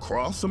leaders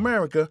across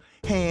America,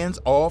 hands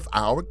off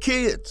our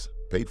kids.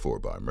 Paid for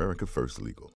by America First Legal.